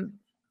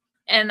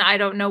 And I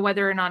don't know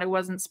whether or not it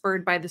wasn't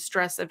spurred by the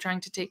stress of trying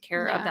to take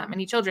care of that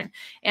many children.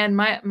 And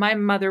my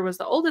mother was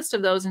the oldest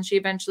of those, and she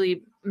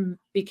eventually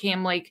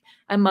became like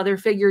a mother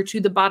figure to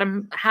the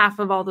bottom half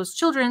of all those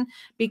children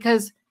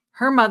because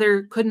her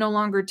mother could no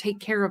longer take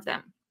care of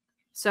them.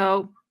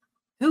 So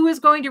who is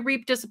going to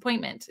reap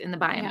disappointment in the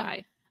by and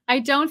by? I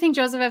don't think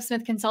Joseph F.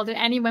 Smith consulted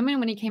any women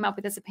when he came up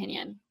with this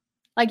opinion.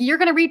 Like, you're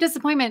going to reap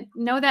disappointment.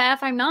 No, the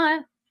F I'm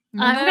not.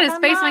 I'm going to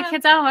space my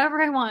kids out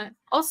however I want.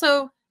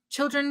 Also,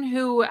 children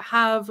who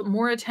have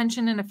more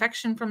attention and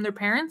affection from their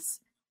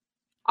parents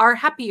are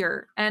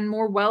happier and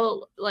more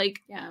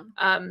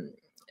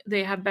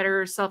they have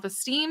better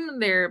self-esteem.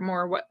 They're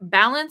more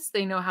balanced.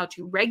 They know how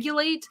to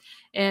regulate.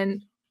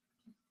 And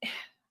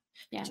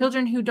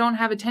children who don't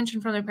have attention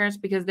from their parents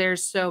because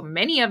there's so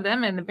many of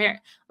them, and the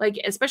parent, like,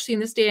 especially in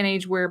this day and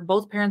age where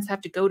both parents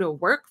have to go to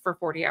work for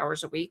 40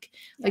 hours a week,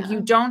 like, you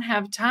don't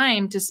have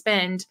time to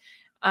spend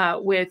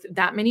with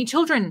that many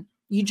children.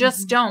 You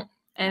just don't.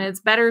 And it's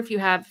better if you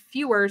have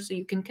fewer so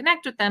you can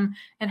connect with them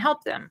and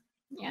help them.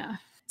 Yeah.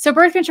 So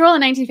birth control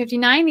in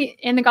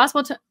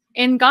 1959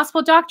 in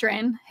Gospel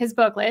Doctrine, his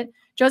booklet,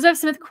 Joseph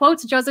Smith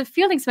quotes Joseph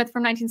Fielding Smith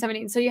from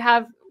 1917. So you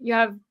have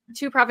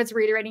 2 prophets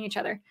reiterating each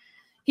other.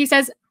 He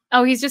says,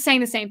 he's just saying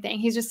the same thing.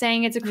 He's just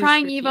saying it's a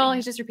crying evil.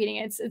 He's just repeating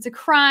it. It's a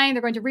crime.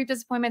 They're going to reap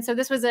disappointment. So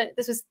this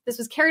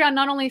was carried on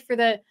not only for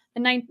the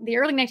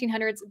early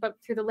 1900s, but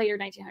through the later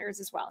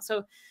 1900s as well.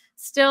 So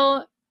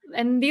still.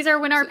 And these are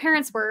when our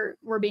parents were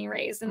being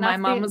raised. And my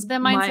mom was the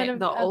mindset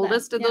the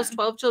oldest of those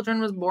 12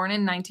 children was born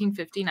in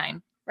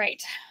 1959.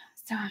 Right.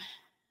 So,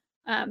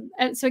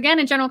 and so again,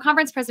 in General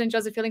Conference, President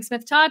Joseph Fielding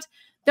Smith taught,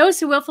 those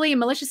who willfully and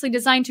maliciously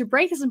design to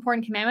break this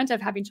important commandment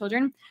of having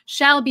children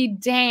shall be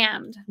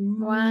damned.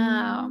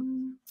 Wow.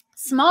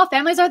 Small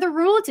families are the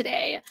rule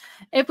today.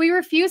 If we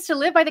refuse to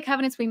live by the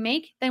covenants we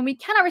make, then we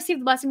cannot receive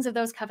the blessings of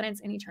those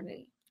covenants in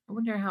eternity. I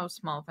wonder how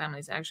small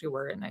families actually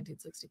were in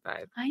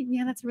 1965.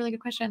 That's a really good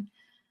question.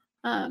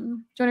 Do you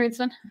want to read this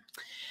one?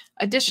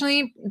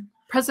 Additionally,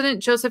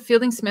 President Joseph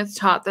Fielding Smith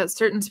taught that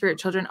certain spirit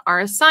children are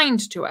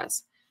assigned to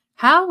us.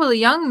 How will a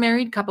young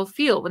married couple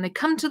feel when they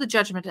come to the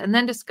judgment and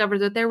then discover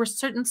that there were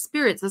certain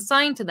spirits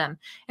assigned to them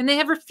and they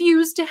have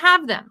refused to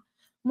have them?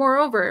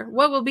 Moreover,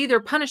 what will be their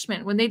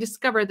punishment when they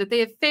discover that they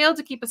have failed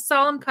to keep a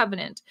solemn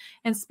covenant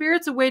and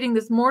spirits awaiting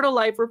this mortal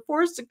life were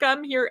forced to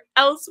come here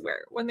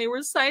elsewhere when they were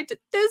assigned to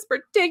this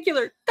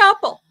particular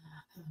couple?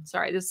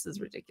 Sorry, this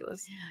is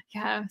ridiculous.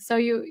 Yeah. So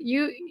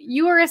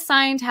you were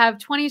assigned to have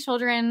 20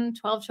 children,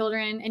 12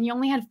 children, and you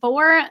only had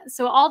 4.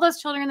 So all those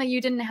children that you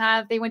didn't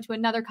have, they went to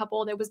another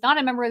couple that was not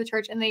a member of the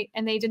church, and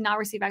they did not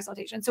receive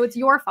exaltation. So it's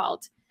your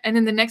fault. And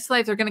in the next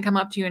life, they're going to come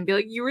up to you and be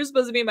like, you were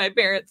supposed to be my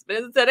parents, but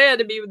instead I had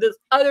to be with this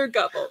other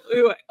couple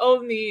who I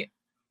only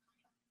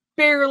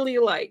barely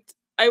liked.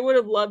 I would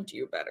have loved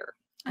you better.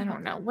 I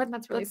don't know.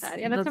 That's really sad.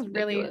 Yeah, that's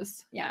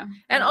ridiculous. Yeah.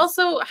 And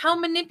also how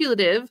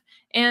manipulative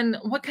and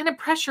what kind of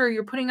pressure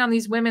you're putting on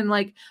these women.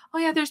 Like, oh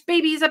yeah, there's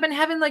babies up in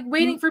heaven, like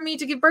waiting for me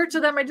to give birth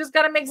to them. I just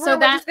got to make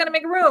room. I just got to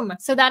make room.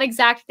 So that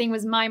exact thing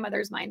was my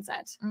mother's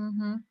mindset.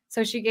 Mm-hmm.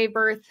 So she gave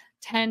birth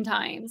 10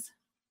 times.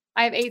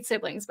 I have 8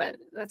 siblings, but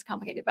that's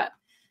complicated. But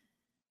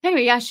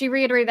anyway, yeah, she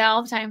reiterated that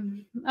all the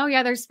time. Oh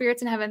yeah, there's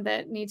spirits in heaven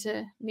that need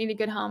a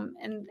good home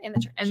in the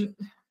church. And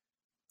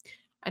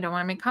I don't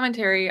want to make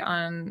commentary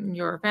on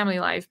your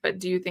family life, but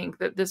do you think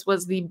that this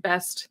was the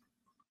best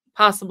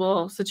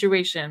possible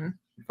situation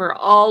for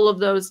all of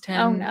those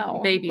 10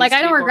 babies. Like,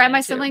 I don't regret my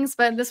siblings,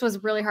 but this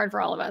was really hard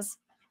for all of us.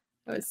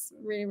 It was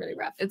really, really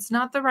rough. It's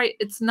not the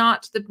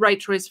right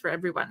choice for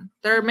everyone.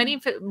 There are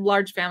many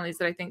large families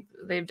that I think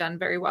they've done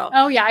very well.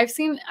 Oh yeah, I've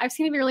seen it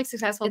be really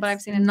successful, but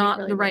I've seen it not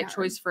be really, the right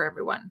really choice for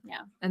everyone.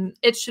 Yeah, and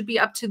it should be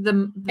up to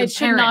the it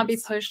should parents. not be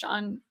pushed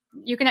on.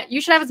 You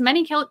should have as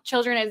many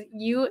children as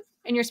you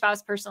and your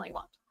spouse personally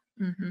want.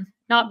 Mm-hmm.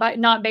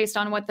 Not based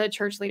on what the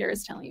church leader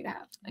is telling you to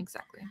have.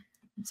 Exactly.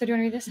 So do you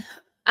want to read this?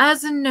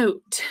 As a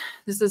note,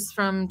 this is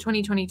from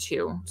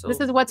 2022. So this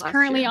is what's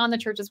currently on the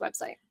church's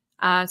website.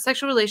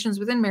 Sexual relations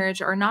within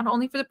marriage are not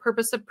only for the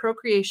purpose of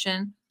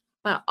procreation,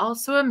 but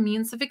also a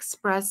means of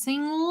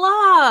expressing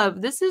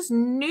love. This is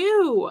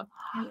new.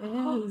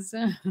 It is.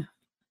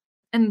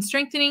 And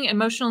strengthening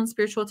emotional and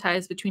spiritual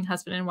ties between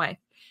husband and wife.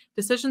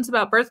 Decisions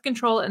about birth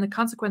control and the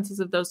consequences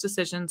of those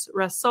decisions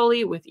rest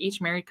solely with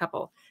each married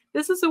couple.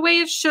 This is the way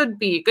it should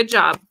be. Good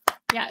job.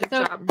 Yeah.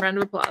 Good job. Round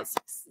of applause.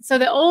 So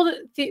the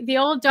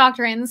old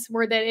doctrines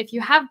were that if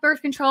you have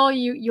birth control,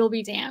 you'll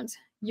be damned.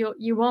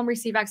 You won't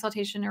receive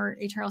exaltation or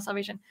eternal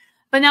salvation.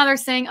 But now they're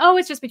saying, oh,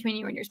 it's just between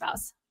you and your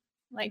spouse.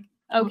 Like,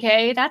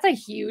 okay, that's a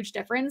huge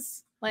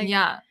difference. Like,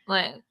 yeah.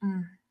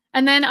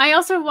 And then I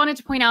also wanted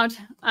to point out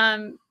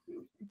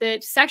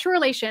that sexual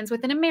relations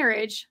within a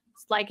marriage,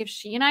 like if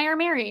she and I are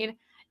married,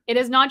 it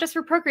is not just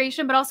for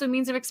procreation, but also a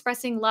means of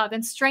expressing love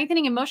and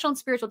strengthening emotional and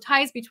spiritual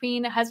ties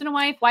between husband and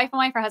wife and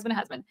wife, or husband and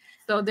husband.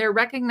 So they're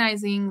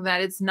recognizing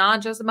that it's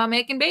not just about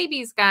making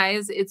babies,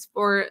 guys. It's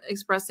for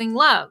expressing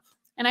love.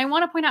 And I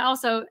want to point out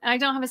also, and I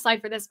don't have a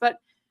slide for this, but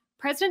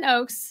President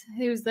Oaks,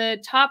 who's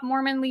the top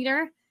Mormon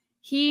leader,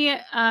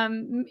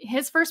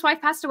 his first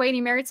wife passed away and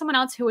he married someone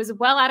else who was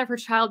well out of her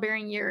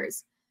childbearing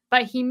years.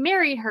 But he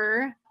married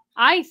her,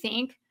 I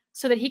think,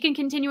 so that he can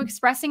continue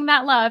expressing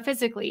that love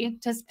physically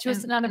to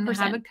another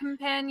person. Have a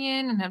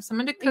companion and have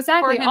someone to cook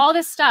exactly for him. All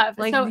this stuff.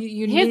 Like, so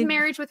his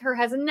marriage with her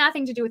has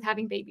nothing to do with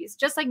having babies.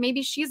 Just like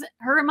maybe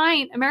her and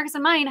mine, America's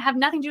and mine, have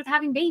nothing to do with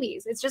having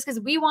babies. It's just because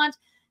we want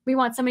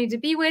somebody to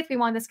be with. We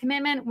want this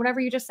commitment, whatever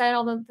you just said,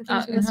 all the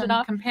things we listed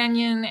off.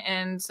 Companion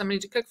and somebody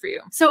to cook for you.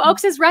 So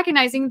Oaks is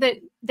recognizing that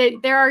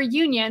there are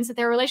unions, that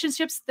there are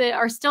relationships that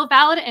are still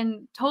valid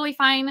and totally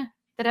fine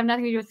that have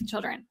nothing to do with the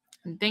children.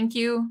 And thank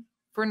you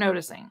for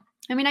noticing.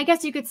 I mean, I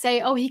guess you could say,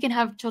 oh, he can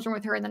have children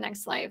with her in the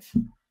next life.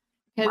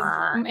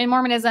 Because in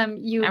Mormonism,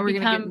 you and we're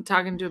going to get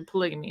talking to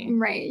polygamy.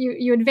 Right.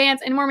 You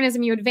advance, in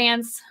Mormonism, you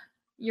advance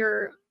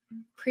your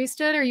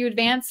priesthood, or you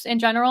advance in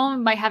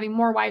general by having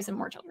more wives and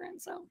more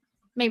children. So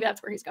maybe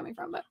that's where he's coming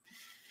from. But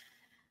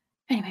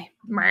anyway.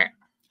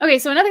 Okay,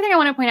 so another thing I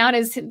want to point out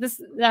is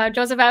this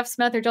Joseph F.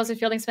 Smith or Joseph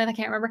Fielding Smith, I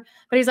can't remember.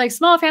 But he's like,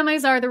 small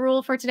families are the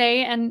rule for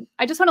today. And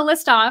I just want to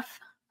list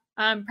off,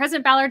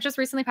 President Ballard just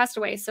recently passed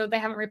away, so they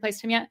haven't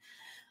replaced him yet.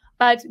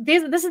 But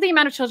this is the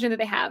amount of children that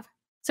they have.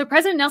 So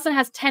President Nelson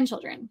has 10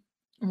 children.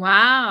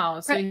 Wow.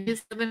 So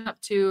he's living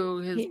up to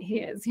his...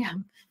 He is, yeah.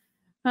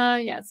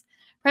 Yes.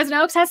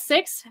 President Oaks has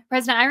 6.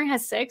 President Eyring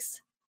has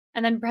 6.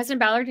 And then President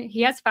Ballard,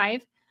 he has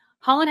 5.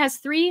 Holland has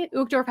 3.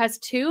 Uchtdorf has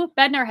 2.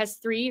 Bednar has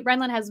 3.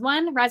 Renlund has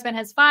 1. Rasband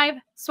has 5.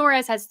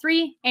 Suarez has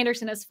 3.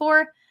 Anderson has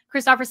 4.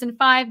 Christofferson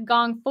 5.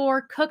 Gong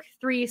 4. Cook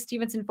 3.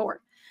 Stevenson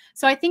 4.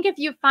 So I think if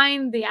you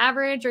find the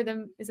average or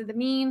the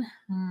mean,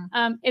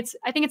 I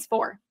think it's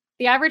 4.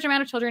 The average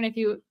amount of children, if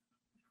you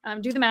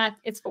do the math,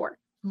 it's 4.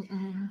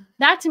 Mm-mm.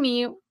 That to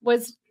me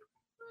was,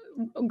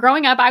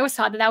 growing up, I was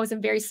taught that was a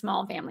very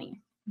small family.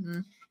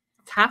 Mm-hmm.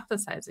 It's half the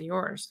size of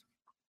yours.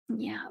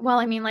 Yeah. Well,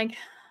 I mean,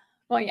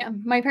 yeah.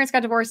 My parents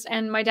got divorced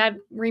and my dad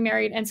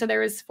remarried. And so there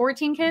was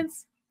 14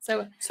 kids.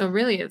 So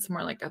really it's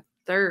more like a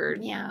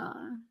third. Yeah.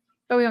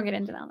 But we won't get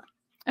into that.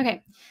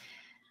 Okay.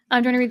 Do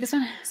you want to read this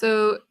one?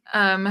 So,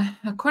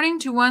 according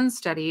to one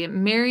study,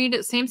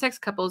 married same-sex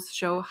couples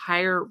show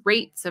higher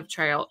rates of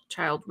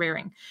child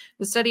rearing.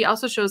 The study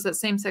also shows that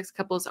same-sex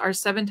couples are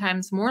 7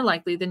 times more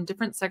likely than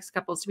different sex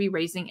couples to be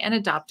raising an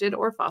adopted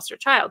or foster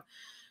child.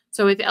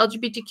 So if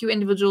LGBTQ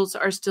individuals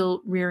are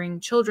still rearing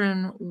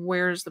children,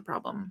 where's the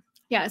problem?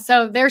 Yeah,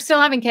 so they're still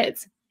having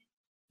kids.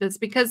 That's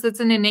because it's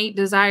an innate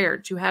desire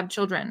to have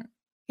children.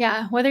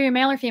 Yeah, whether you're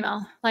male or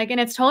female, and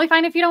it's totally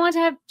fine if you don't want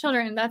to have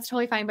children. That's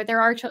totally fine. But there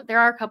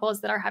are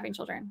couples that are having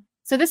children.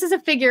 So this is a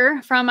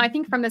figure from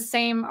the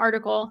same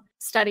article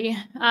study.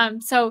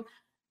 So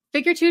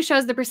figure 2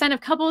 shows the percent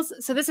of couples.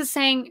 So this is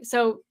saying,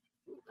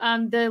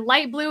 the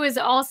light blue is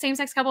all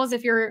same-sex couples.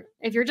 If you're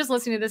just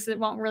listening to this, it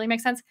won't really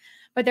make sense.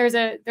 But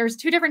there's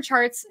 2 different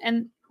charts,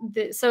 and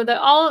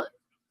all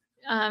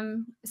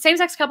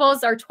same-sex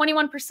couples are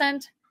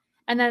 21%,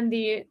 and then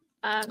the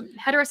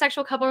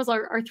heterosexual couples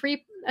are 3%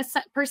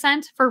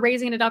 for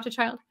raising an adopted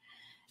child.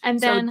 And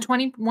then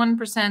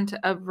 21%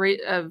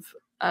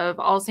 of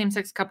all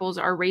same-sex couples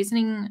are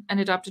raising an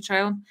adopted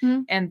child,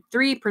 and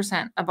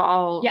 3% of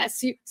all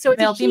so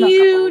it's a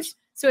huge.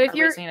 So if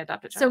you're raising an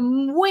adopted child.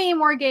 So way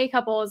more gay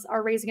couples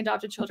are raising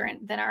adopted children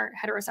than are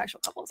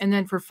heterosexual couples. And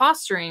then for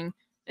fostering,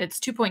 it's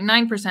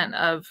 2.9%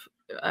 of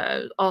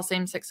all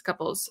same-sex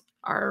couples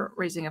are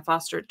raising a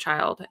fostered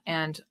child,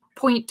 and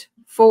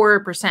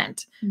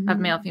 4% of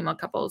male-female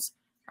couples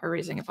are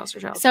raising a foster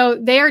child. So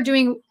they are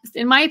doing,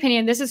 in my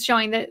opinion, this is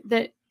showing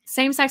that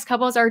same-sex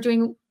couples are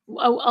doing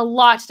a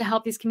lot to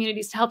help these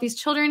communities, to help these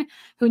children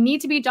who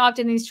need to be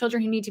adopted and these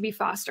children who need to be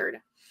fostered.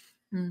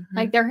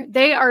 Like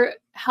they are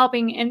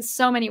helping in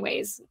so many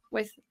ways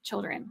with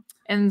children.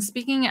 And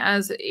speaking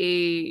as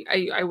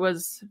I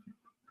was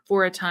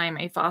for a time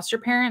a foster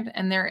parent,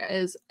 and there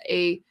is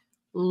a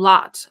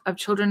lot of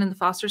children in the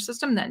foster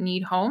system that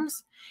need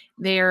homes.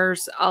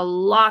 There's a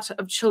lot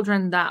of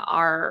children that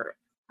are,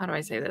 how do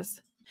I say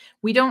this?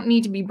 We don't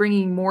need to be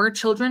bringing more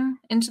children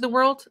into the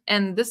world.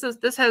 And I'm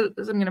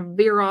going to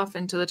veer off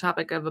into the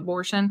topic of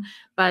abortion,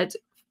 but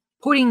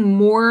putting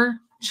more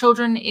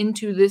children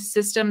into this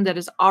system that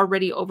is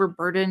already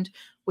overburdened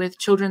with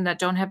children that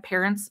don't have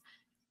parents,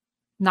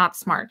 not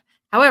smart.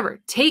 However,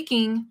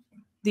 taking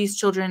these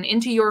children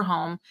into your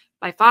home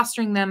by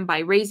fostering them, by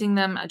raising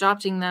them,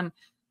 adopting them,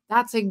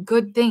 that's a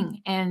good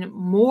thing. And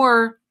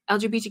more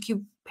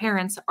LGBTQ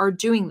parents are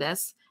doing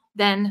this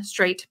than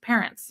straight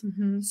parents.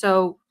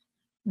 So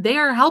they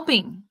are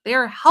helping. They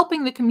are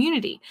helping the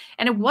community.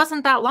 And it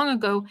wasn't that long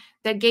ago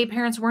that gay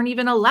parents weren't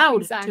even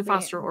allowed to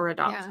foster or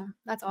adopt. Yeah,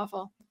 that's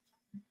awful.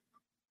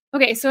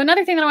 Okay, so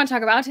another thing that I want to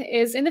talk about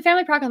is in the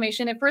Family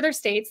Proclamation, it further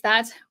states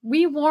that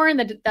we warn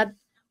that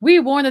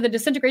the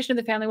disintegration of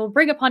the family will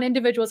bring upon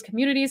individuals,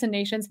 communities, and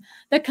nations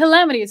the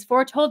calamities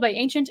foretold by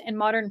ancient and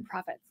modern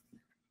prophets.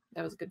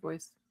 That was a good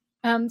voice.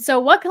 So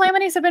what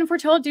calamities have been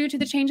foretold due to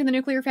the change in the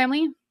nuclear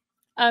family?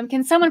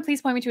 Can someone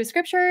please point me to a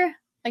scripture,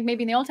 like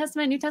maybe in the Old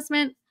Testament, New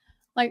Testament,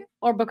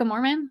 or Book of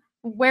Mormon?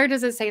 Where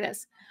does it say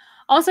this?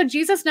 Also,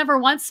 Jesus never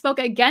once spoke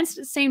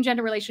against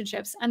same-gender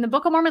relationships, and the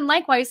Book of Mormon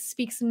likewise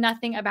speaks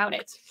nothing about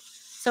it.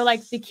 So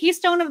the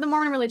keystone of the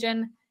Mormon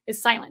religion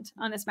is silent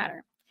on this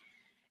matter.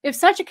 If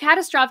such a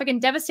catastrophic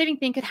and devastating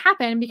thing could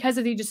happen because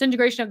of the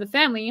disintegration of the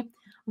family,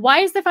 why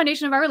is the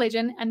foundation of our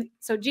religion, and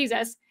so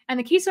Jesus, and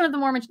the keystone of the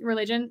Mormon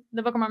religion,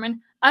 the Book of Mormon,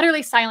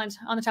 utterly silent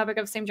on the topic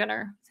of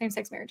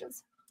same-sex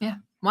marriages? Yeah.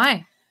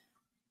 Why?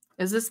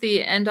 Is this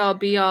the end-all,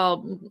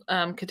 be-all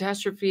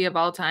catastrophe of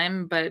all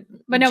time, but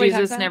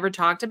Jesus never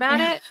talked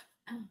about it?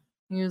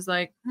 He was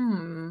like,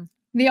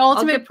 The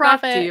ultimate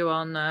prophet. Back to you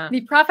on that.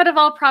 The prophet of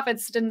all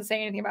prophets didn't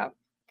say anything about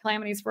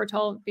calamities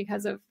foretold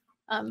because of...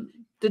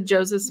 Did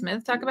Joseph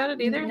Smith talk about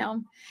it either?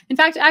 No. In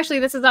fact, actually,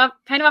 this is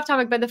kind of off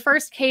topic, but the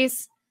first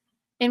case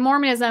in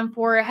Mormonism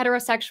for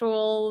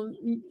heterosexual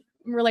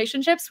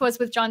relationships was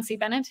with John C.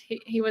 Bennett.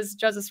 He was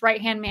Joseph's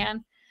right-hand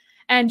man.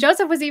 And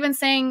Joseph was even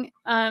saying,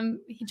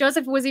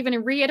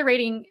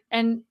 reiterating,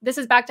 and this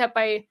is backed up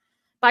by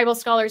Bible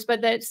scholars,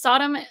 but that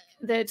Sodom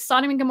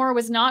and Gomorrah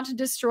was not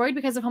destroyed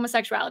because of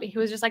homosexuality. He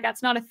was just like,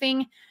 that's not a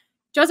thing.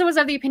 Joseph was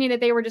of the opinion that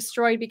they were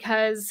destroyed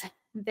because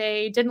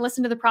they didn't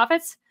listen to the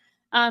prophets.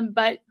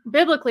 But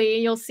biblically,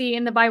 you'll see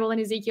in the Bible in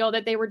Ezekiel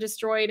that they were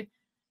destroyed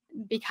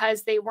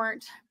because they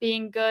weren't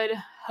being good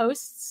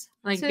hosts.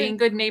 Being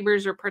good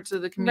neighbors or parts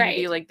of the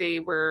community, like they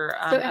were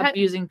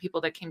abusing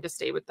people that came to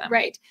stay with them.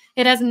 Right.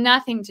 It has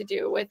nothing to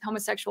do with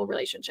homosexual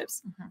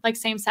relationships, like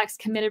same-sex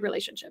committed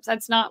relationships.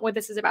 That's not what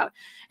this is about.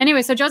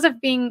 Anyway, so Joseph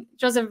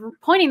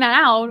pointing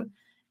that out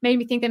made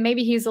me think that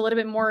maybe he's a little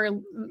bit more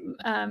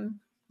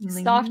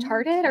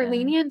soft-hearted or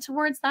lenient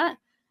towards that.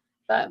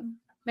 But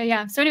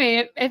yeah. So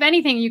anyway, if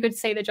anything, you could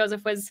say that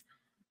Joseph was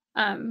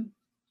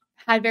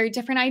had very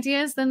different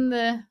ideas than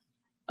the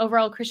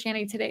overall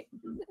Christianity today.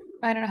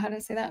 I don't know how to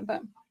say that,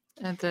 but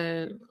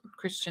the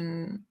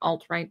Christian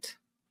alt-right.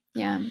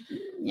 Yeah.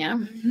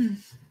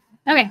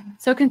 Okay,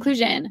 so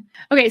conclusion.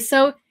 Okay,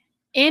 so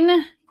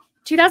in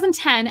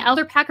 2010,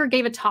 Elder Packer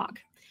gave a talk,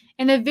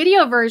 and the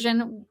video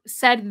version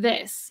said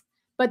this,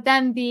 but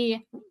then the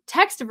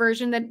text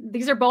version, that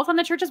these are both on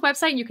the church's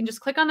website. You can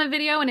just click on the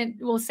video, and it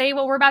will say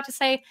what we're about to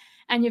say.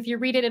 And if you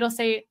read it, it'll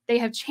say they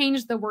have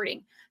changed the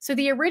wording. So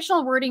the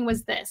original wording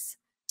was this.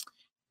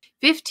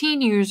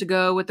 15 years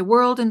ago, with the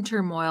world in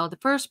turmoil, the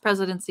First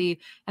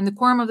Presidency and the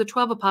Quorum of the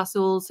 12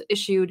 Apostles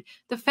issued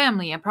the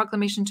Family and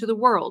Proclamation to the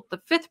World,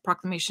 the fifth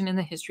proclamation in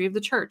the history of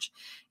the Church.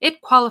 It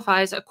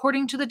qualifies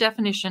according to the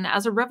definition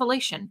as a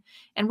revelation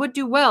and would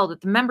do well that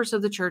the members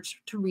of the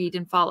Church to read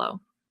and follow.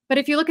 But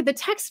if you look at the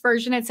text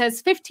version, it says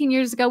 15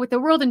 years ago, with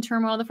the world in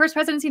turmoil, the First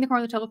Presidency and the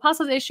Quorum of the 12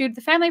 Apostles issued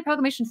the Family and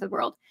Proclamation to the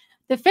World,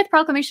 the fifth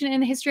proclamation in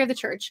the history of the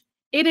Church.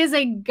 It is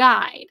a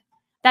guide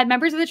that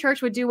members of the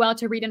church would do well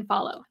to read and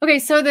follow. Okay,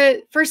 so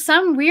for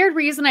some weird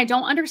reason, I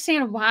don't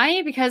understand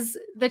why, because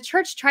the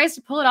church tries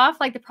to pull it off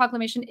like the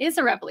proclamation is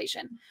a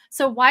revelation.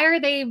 So why are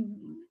they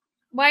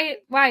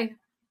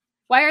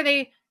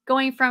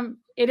going from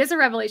it is a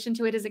revelation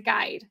to it is a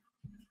guide?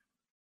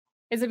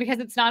 Is it because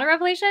it's not a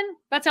revelation?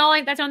 That's the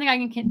only thing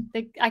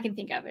I can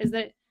think of, is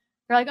that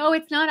they're like, oh,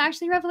 it's not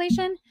actually a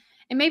revelation?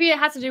 And maybe it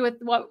has to do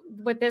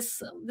with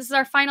this is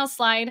our final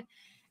slide.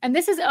 And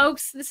this is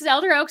Oaks. This is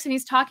Elder Oaks, and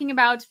he's talking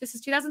about, this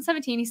is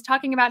 2017. He's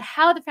talking about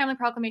how the Family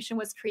Proclamation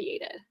was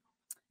created.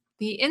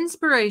 The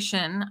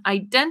inspiration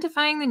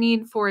identifying the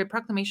need for a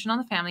proclamation on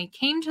the family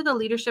came to the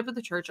leadership of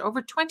the church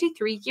over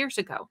 23 years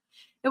ago.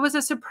 It was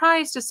a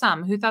surprise to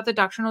some who thought the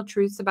doctrinal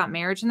truths about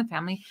marriage and the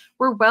family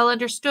were well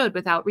understood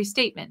without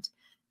restatement.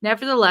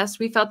 Nevertheless,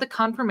 we felt the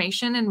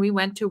confirmation and we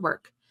went to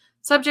work.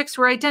 Subjects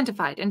were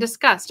identified and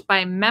discussed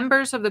by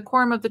members of the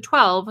Quorum of the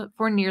 12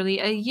 for nearly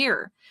a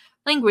year.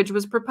 Language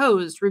was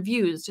proposed,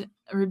 reviewed,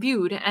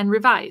 and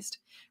revised.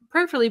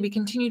 Prayerfully, we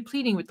continued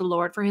pleading with the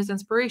Lord for his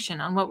inspiration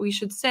on what we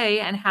should say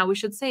and how we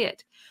should say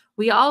it.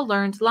 We all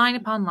learned line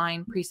upon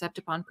line, precept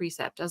upon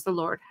precept, as the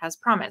Lord has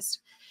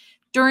promised.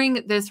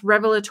 During this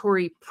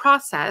revelatory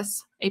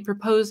process, a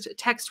proposed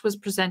text was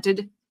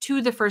presented to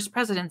the First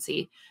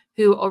Presidency,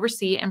 who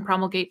oversee and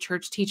promulgate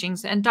church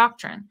teachings and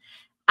doctrine.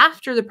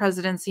 After the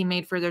presidency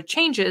made further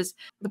changes,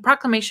 the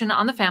proclamation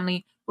on the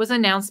family was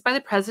announced by the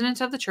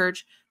president of the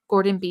church,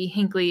 Gordon B.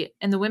 Hinckley,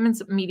 in the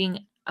women's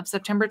meeting of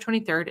September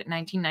 23rd,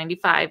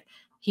 1995.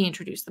 He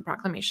introduced the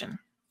proclamation.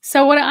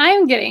 So what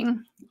I'm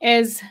getting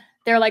is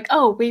they're like,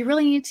 oh, we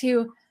really need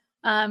to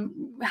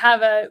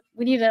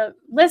we need to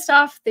list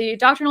off the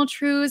doctrinal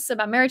truths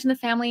about marriage and the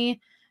family.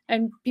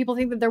 And people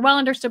think that they're well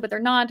understood, but they're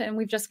not. And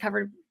we've just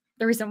covered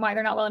the reason why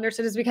they're not well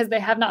understood is because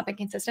they have not been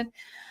consistent.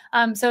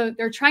 So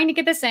they're trying to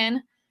get this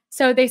in.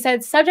 So they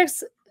said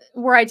subjects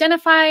were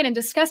identified and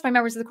discussed by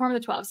members of the Quorum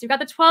of the 12. So you've got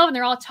the 12 and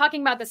they're all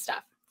talking about this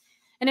stuff.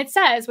 And it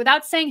says,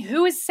 without saying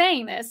who is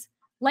saying this,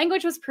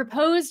 language was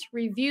proposed,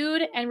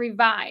 reviewed, and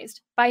revised.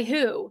 By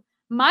who?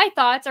 My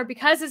thoughts are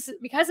because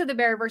of the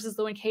Bear versus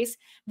Lewin case,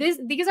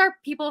 these are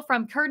people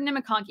from Curtin and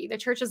McConkie, the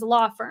church's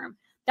law firm.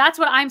 That's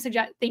what I'm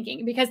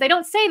thinking, because they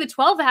don't say the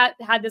 12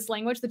 had this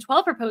language. The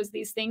 12 proposed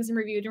these things and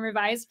reviewed and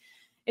revised.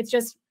 It's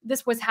just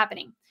this was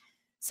happening.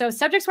 So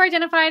subjects were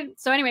identified.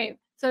 So anyway,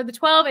 so the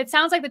 12, it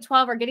sounds like the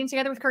 12 are getting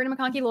together with Curtin and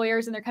McConkie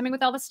lawyers, and they're coming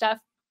with all this stuff.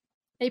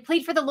 They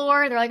plead for the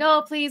Lord. They're like,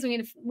 oh, please, we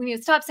need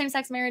to stop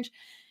same-sex marriage.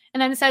 And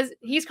then it says,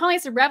 he's calling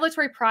this a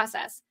revelatory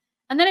process.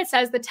 And then it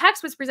says the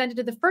text was presented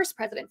to the First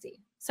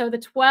Presidency. So the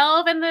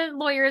 12 and the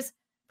lawyers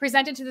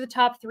presented to the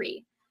top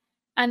 3.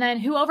 And then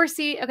who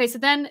okay, so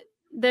then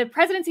the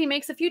presidency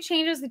makes a few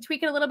changes, they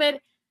tweak it a little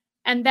bit,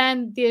 and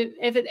then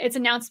it's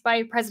announced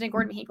by President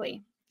Gordon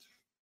Hinckley.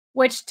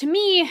 Which to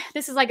me,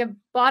 this is like a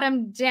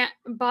bottom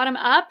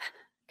up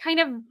kind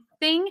of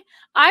thing.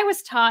 I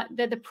was taught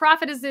that the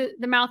prophet is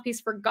the mouthpiece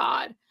for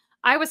God.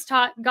 I was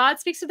taught God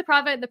speaks to the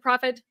prophet,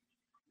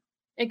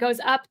 it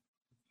goes up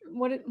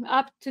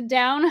to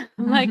down,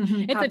 like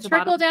it's a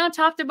trickle down,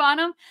 top to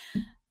bottom.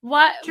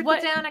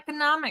 Trickle down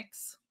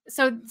economics.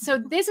 So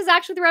this is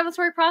actually the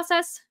revelatory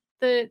process.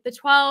 The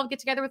 12 get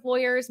together with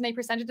lawyers and they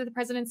present it to the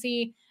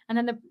presidency, and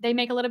then they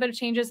make a little bit of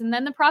changes, and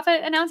then the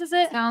prophet announces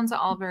it. Sounds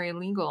all very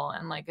legal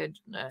and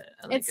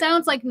it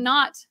sounds like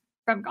not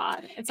from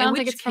God. It sounds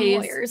like it's from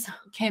lawyers.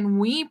 Can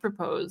we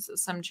propose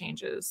some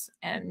changes,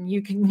 and you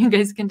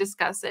guys can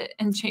discuss it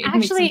and change?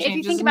 Actually, if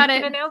you think about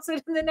it, announce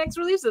it in the next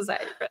Relief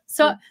Society.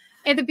 So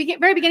at the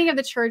very beginning of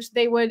the church,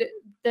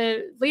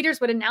 the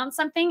leaders would announce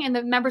something, and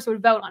the members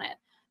would vote on it.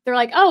 They're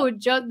like, oh,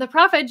 the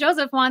prophet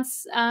Joseph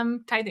wants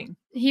tithing.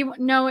 He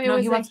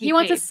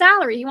wants a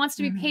salary. He wants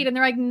to be paid. And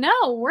they're like,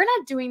 no, we're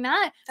not doing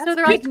that. So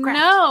they're like,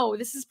 no,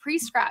 this is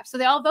pre-scrapped. So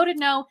they all voted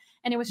no,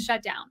 and it was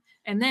shut down.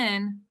 And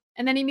then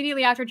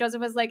immediately after, Joseph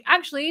was like,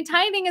 actually,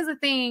 tithing is a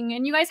thing,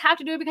 and you guys have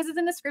to do it because it's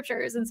in the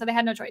scriptures. And so they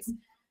had no choice.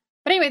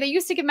 But anyway, they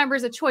used to give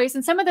members a choice,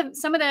 and some of the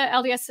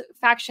LDS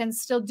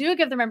factions still do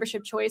give the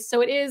membership choice.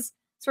 So it is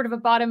sort of a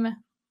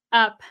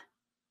bottom-up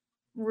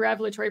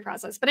revelatory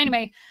process. But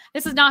anyway,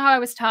 this is not how I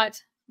was taught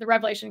the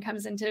revelation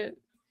comes into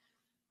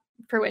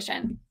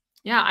fruition.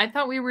 Yeah, I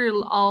thought we were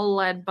all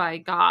led by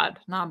God,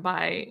 not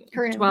by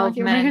 12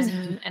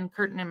 men and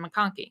Curtin and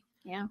McConkie.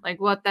 Yeah. Like,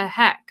 what the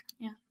heck?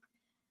 Yeah.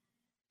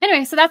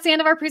 Anyway, so that's the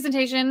end of our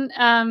presentation.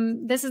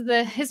 This is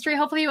the history.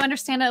 Hopefully you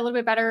understand it a little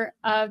bit better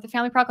of the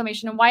Family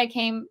Proclamation and why it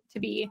came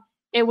to be.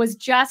 It was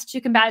just to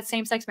combat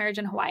same-sex marriage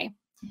in Hawaii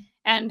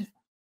and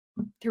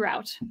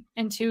throughout,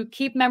 and to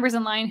keep members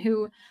in line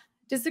who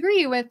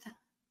disagree with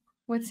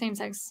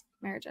same-sex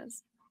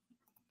marriages.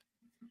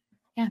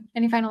 Yeah.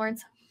 Any final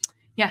words?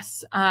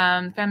 Yes.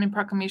 Family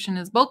Proclamation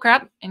is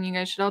bullcrap, and you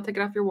guys should all take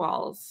it off your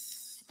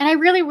walls. And I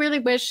really, really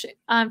wish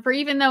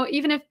even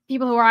if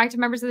people who are active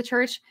members of the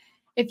church,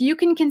 if you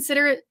can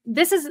consider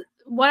this is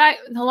a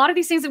lot of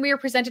these things that we are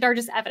presented are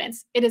just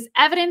evidence. It is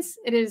evidence.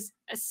 It is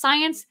a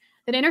science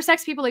that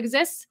intersex people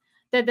exist,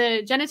 that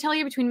the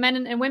genitalia between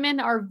men and women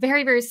are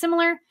very, very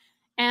similar,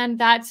 and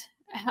that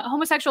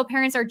homosexual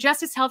parents are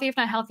just as healthy, if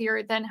not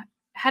healthier, than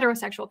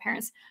heterosexual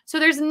parents. So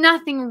there's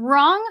nothing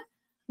wrong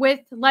with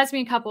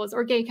lesbian couples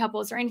or gay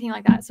couples or anything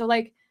like that. So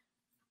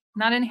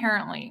not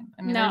inherently.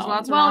 I mean, there's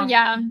lots of wrong.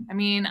 Yeah. I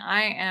mean,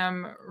 I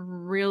am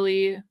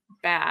really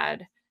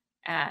bad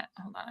at,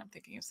 hold on, I'm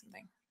thinking of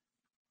something.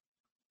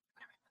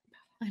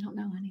 I don't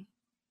know any.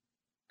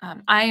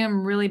 I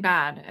am really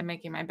bad at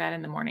making my bed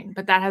in the morning,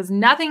 but that has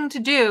nothing to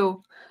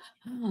do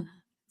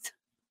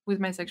with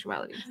my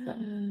sexuality. So.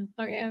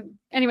 Okay.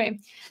 Anyway,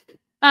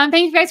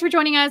 Thank you guys for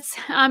joining us.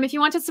 If you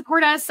want to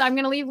support us, I'm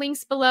going to leave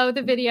links below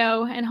the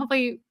video, and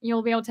hopefully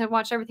you'll be able to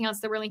watch everything else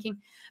that we're linking.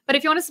 But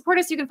if you want to support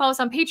us, you can follow us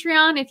on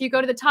Patreon. If you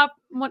go to the top,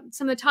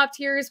 some of the top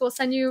tiers, we'll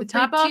send you the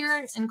top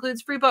tier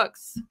includes free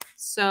books.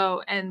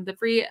 So, and the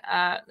free,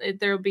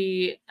 there will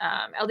be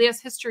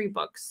LDS history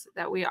books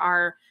that we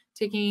are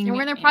taking. And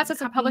we're in the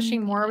process of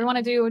publishing more. We want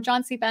to do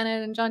John C.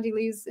 Bennett and John D.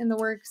 Lee's in the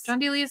works. John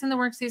D. Lee's in the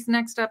works. He's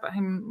next up.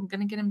 I'm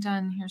going to get him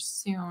done here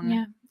soon.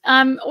 Yeah.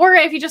 Or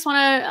if you just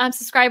want to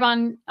subscribe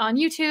on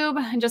YouTube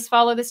and just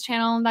follow this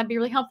channel, that'd be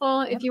really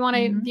helpful. Yep. If you want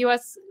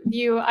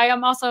to I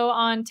am also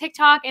on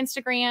TikTok,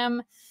 Instagram.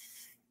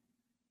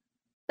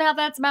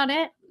 That's about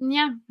it.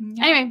 Yeah.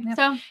 Anyway,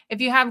 so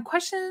if you have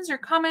questions or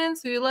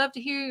comments, we would love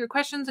to hear your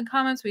questions and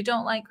comments. We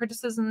don't like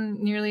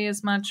criticism nearly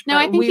as much,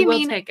 but we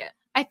will take it.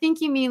 I think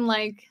you mean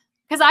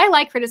because I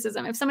like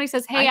criticism. If somebody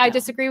says, hey, I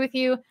disagree with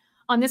you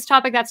on this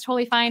topic, that's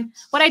totally fine.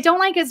 What I don't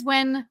like is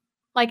when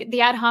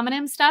the ad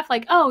hominem stuff,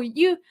 oh,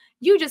 you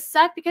just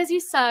suck because you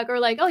suck, or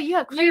oh, you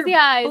have crazy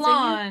eyes,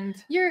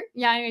 blonde.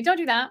 Anyway, don't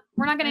do that.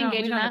 We're not going to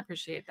engage in that. We don't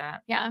appreciate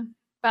that. Yeah,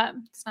 but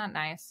it's not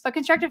nice. But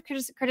constructive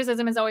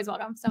criticism is always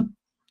welcome. So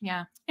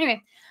yeah.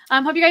 Anyway,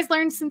 hope you guys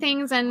learned some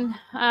things, and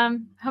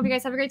hope you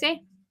guys have a great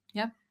day.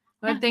 Yep.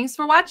 Well, thanks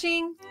for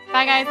watching.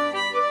 Bye,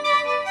 guys.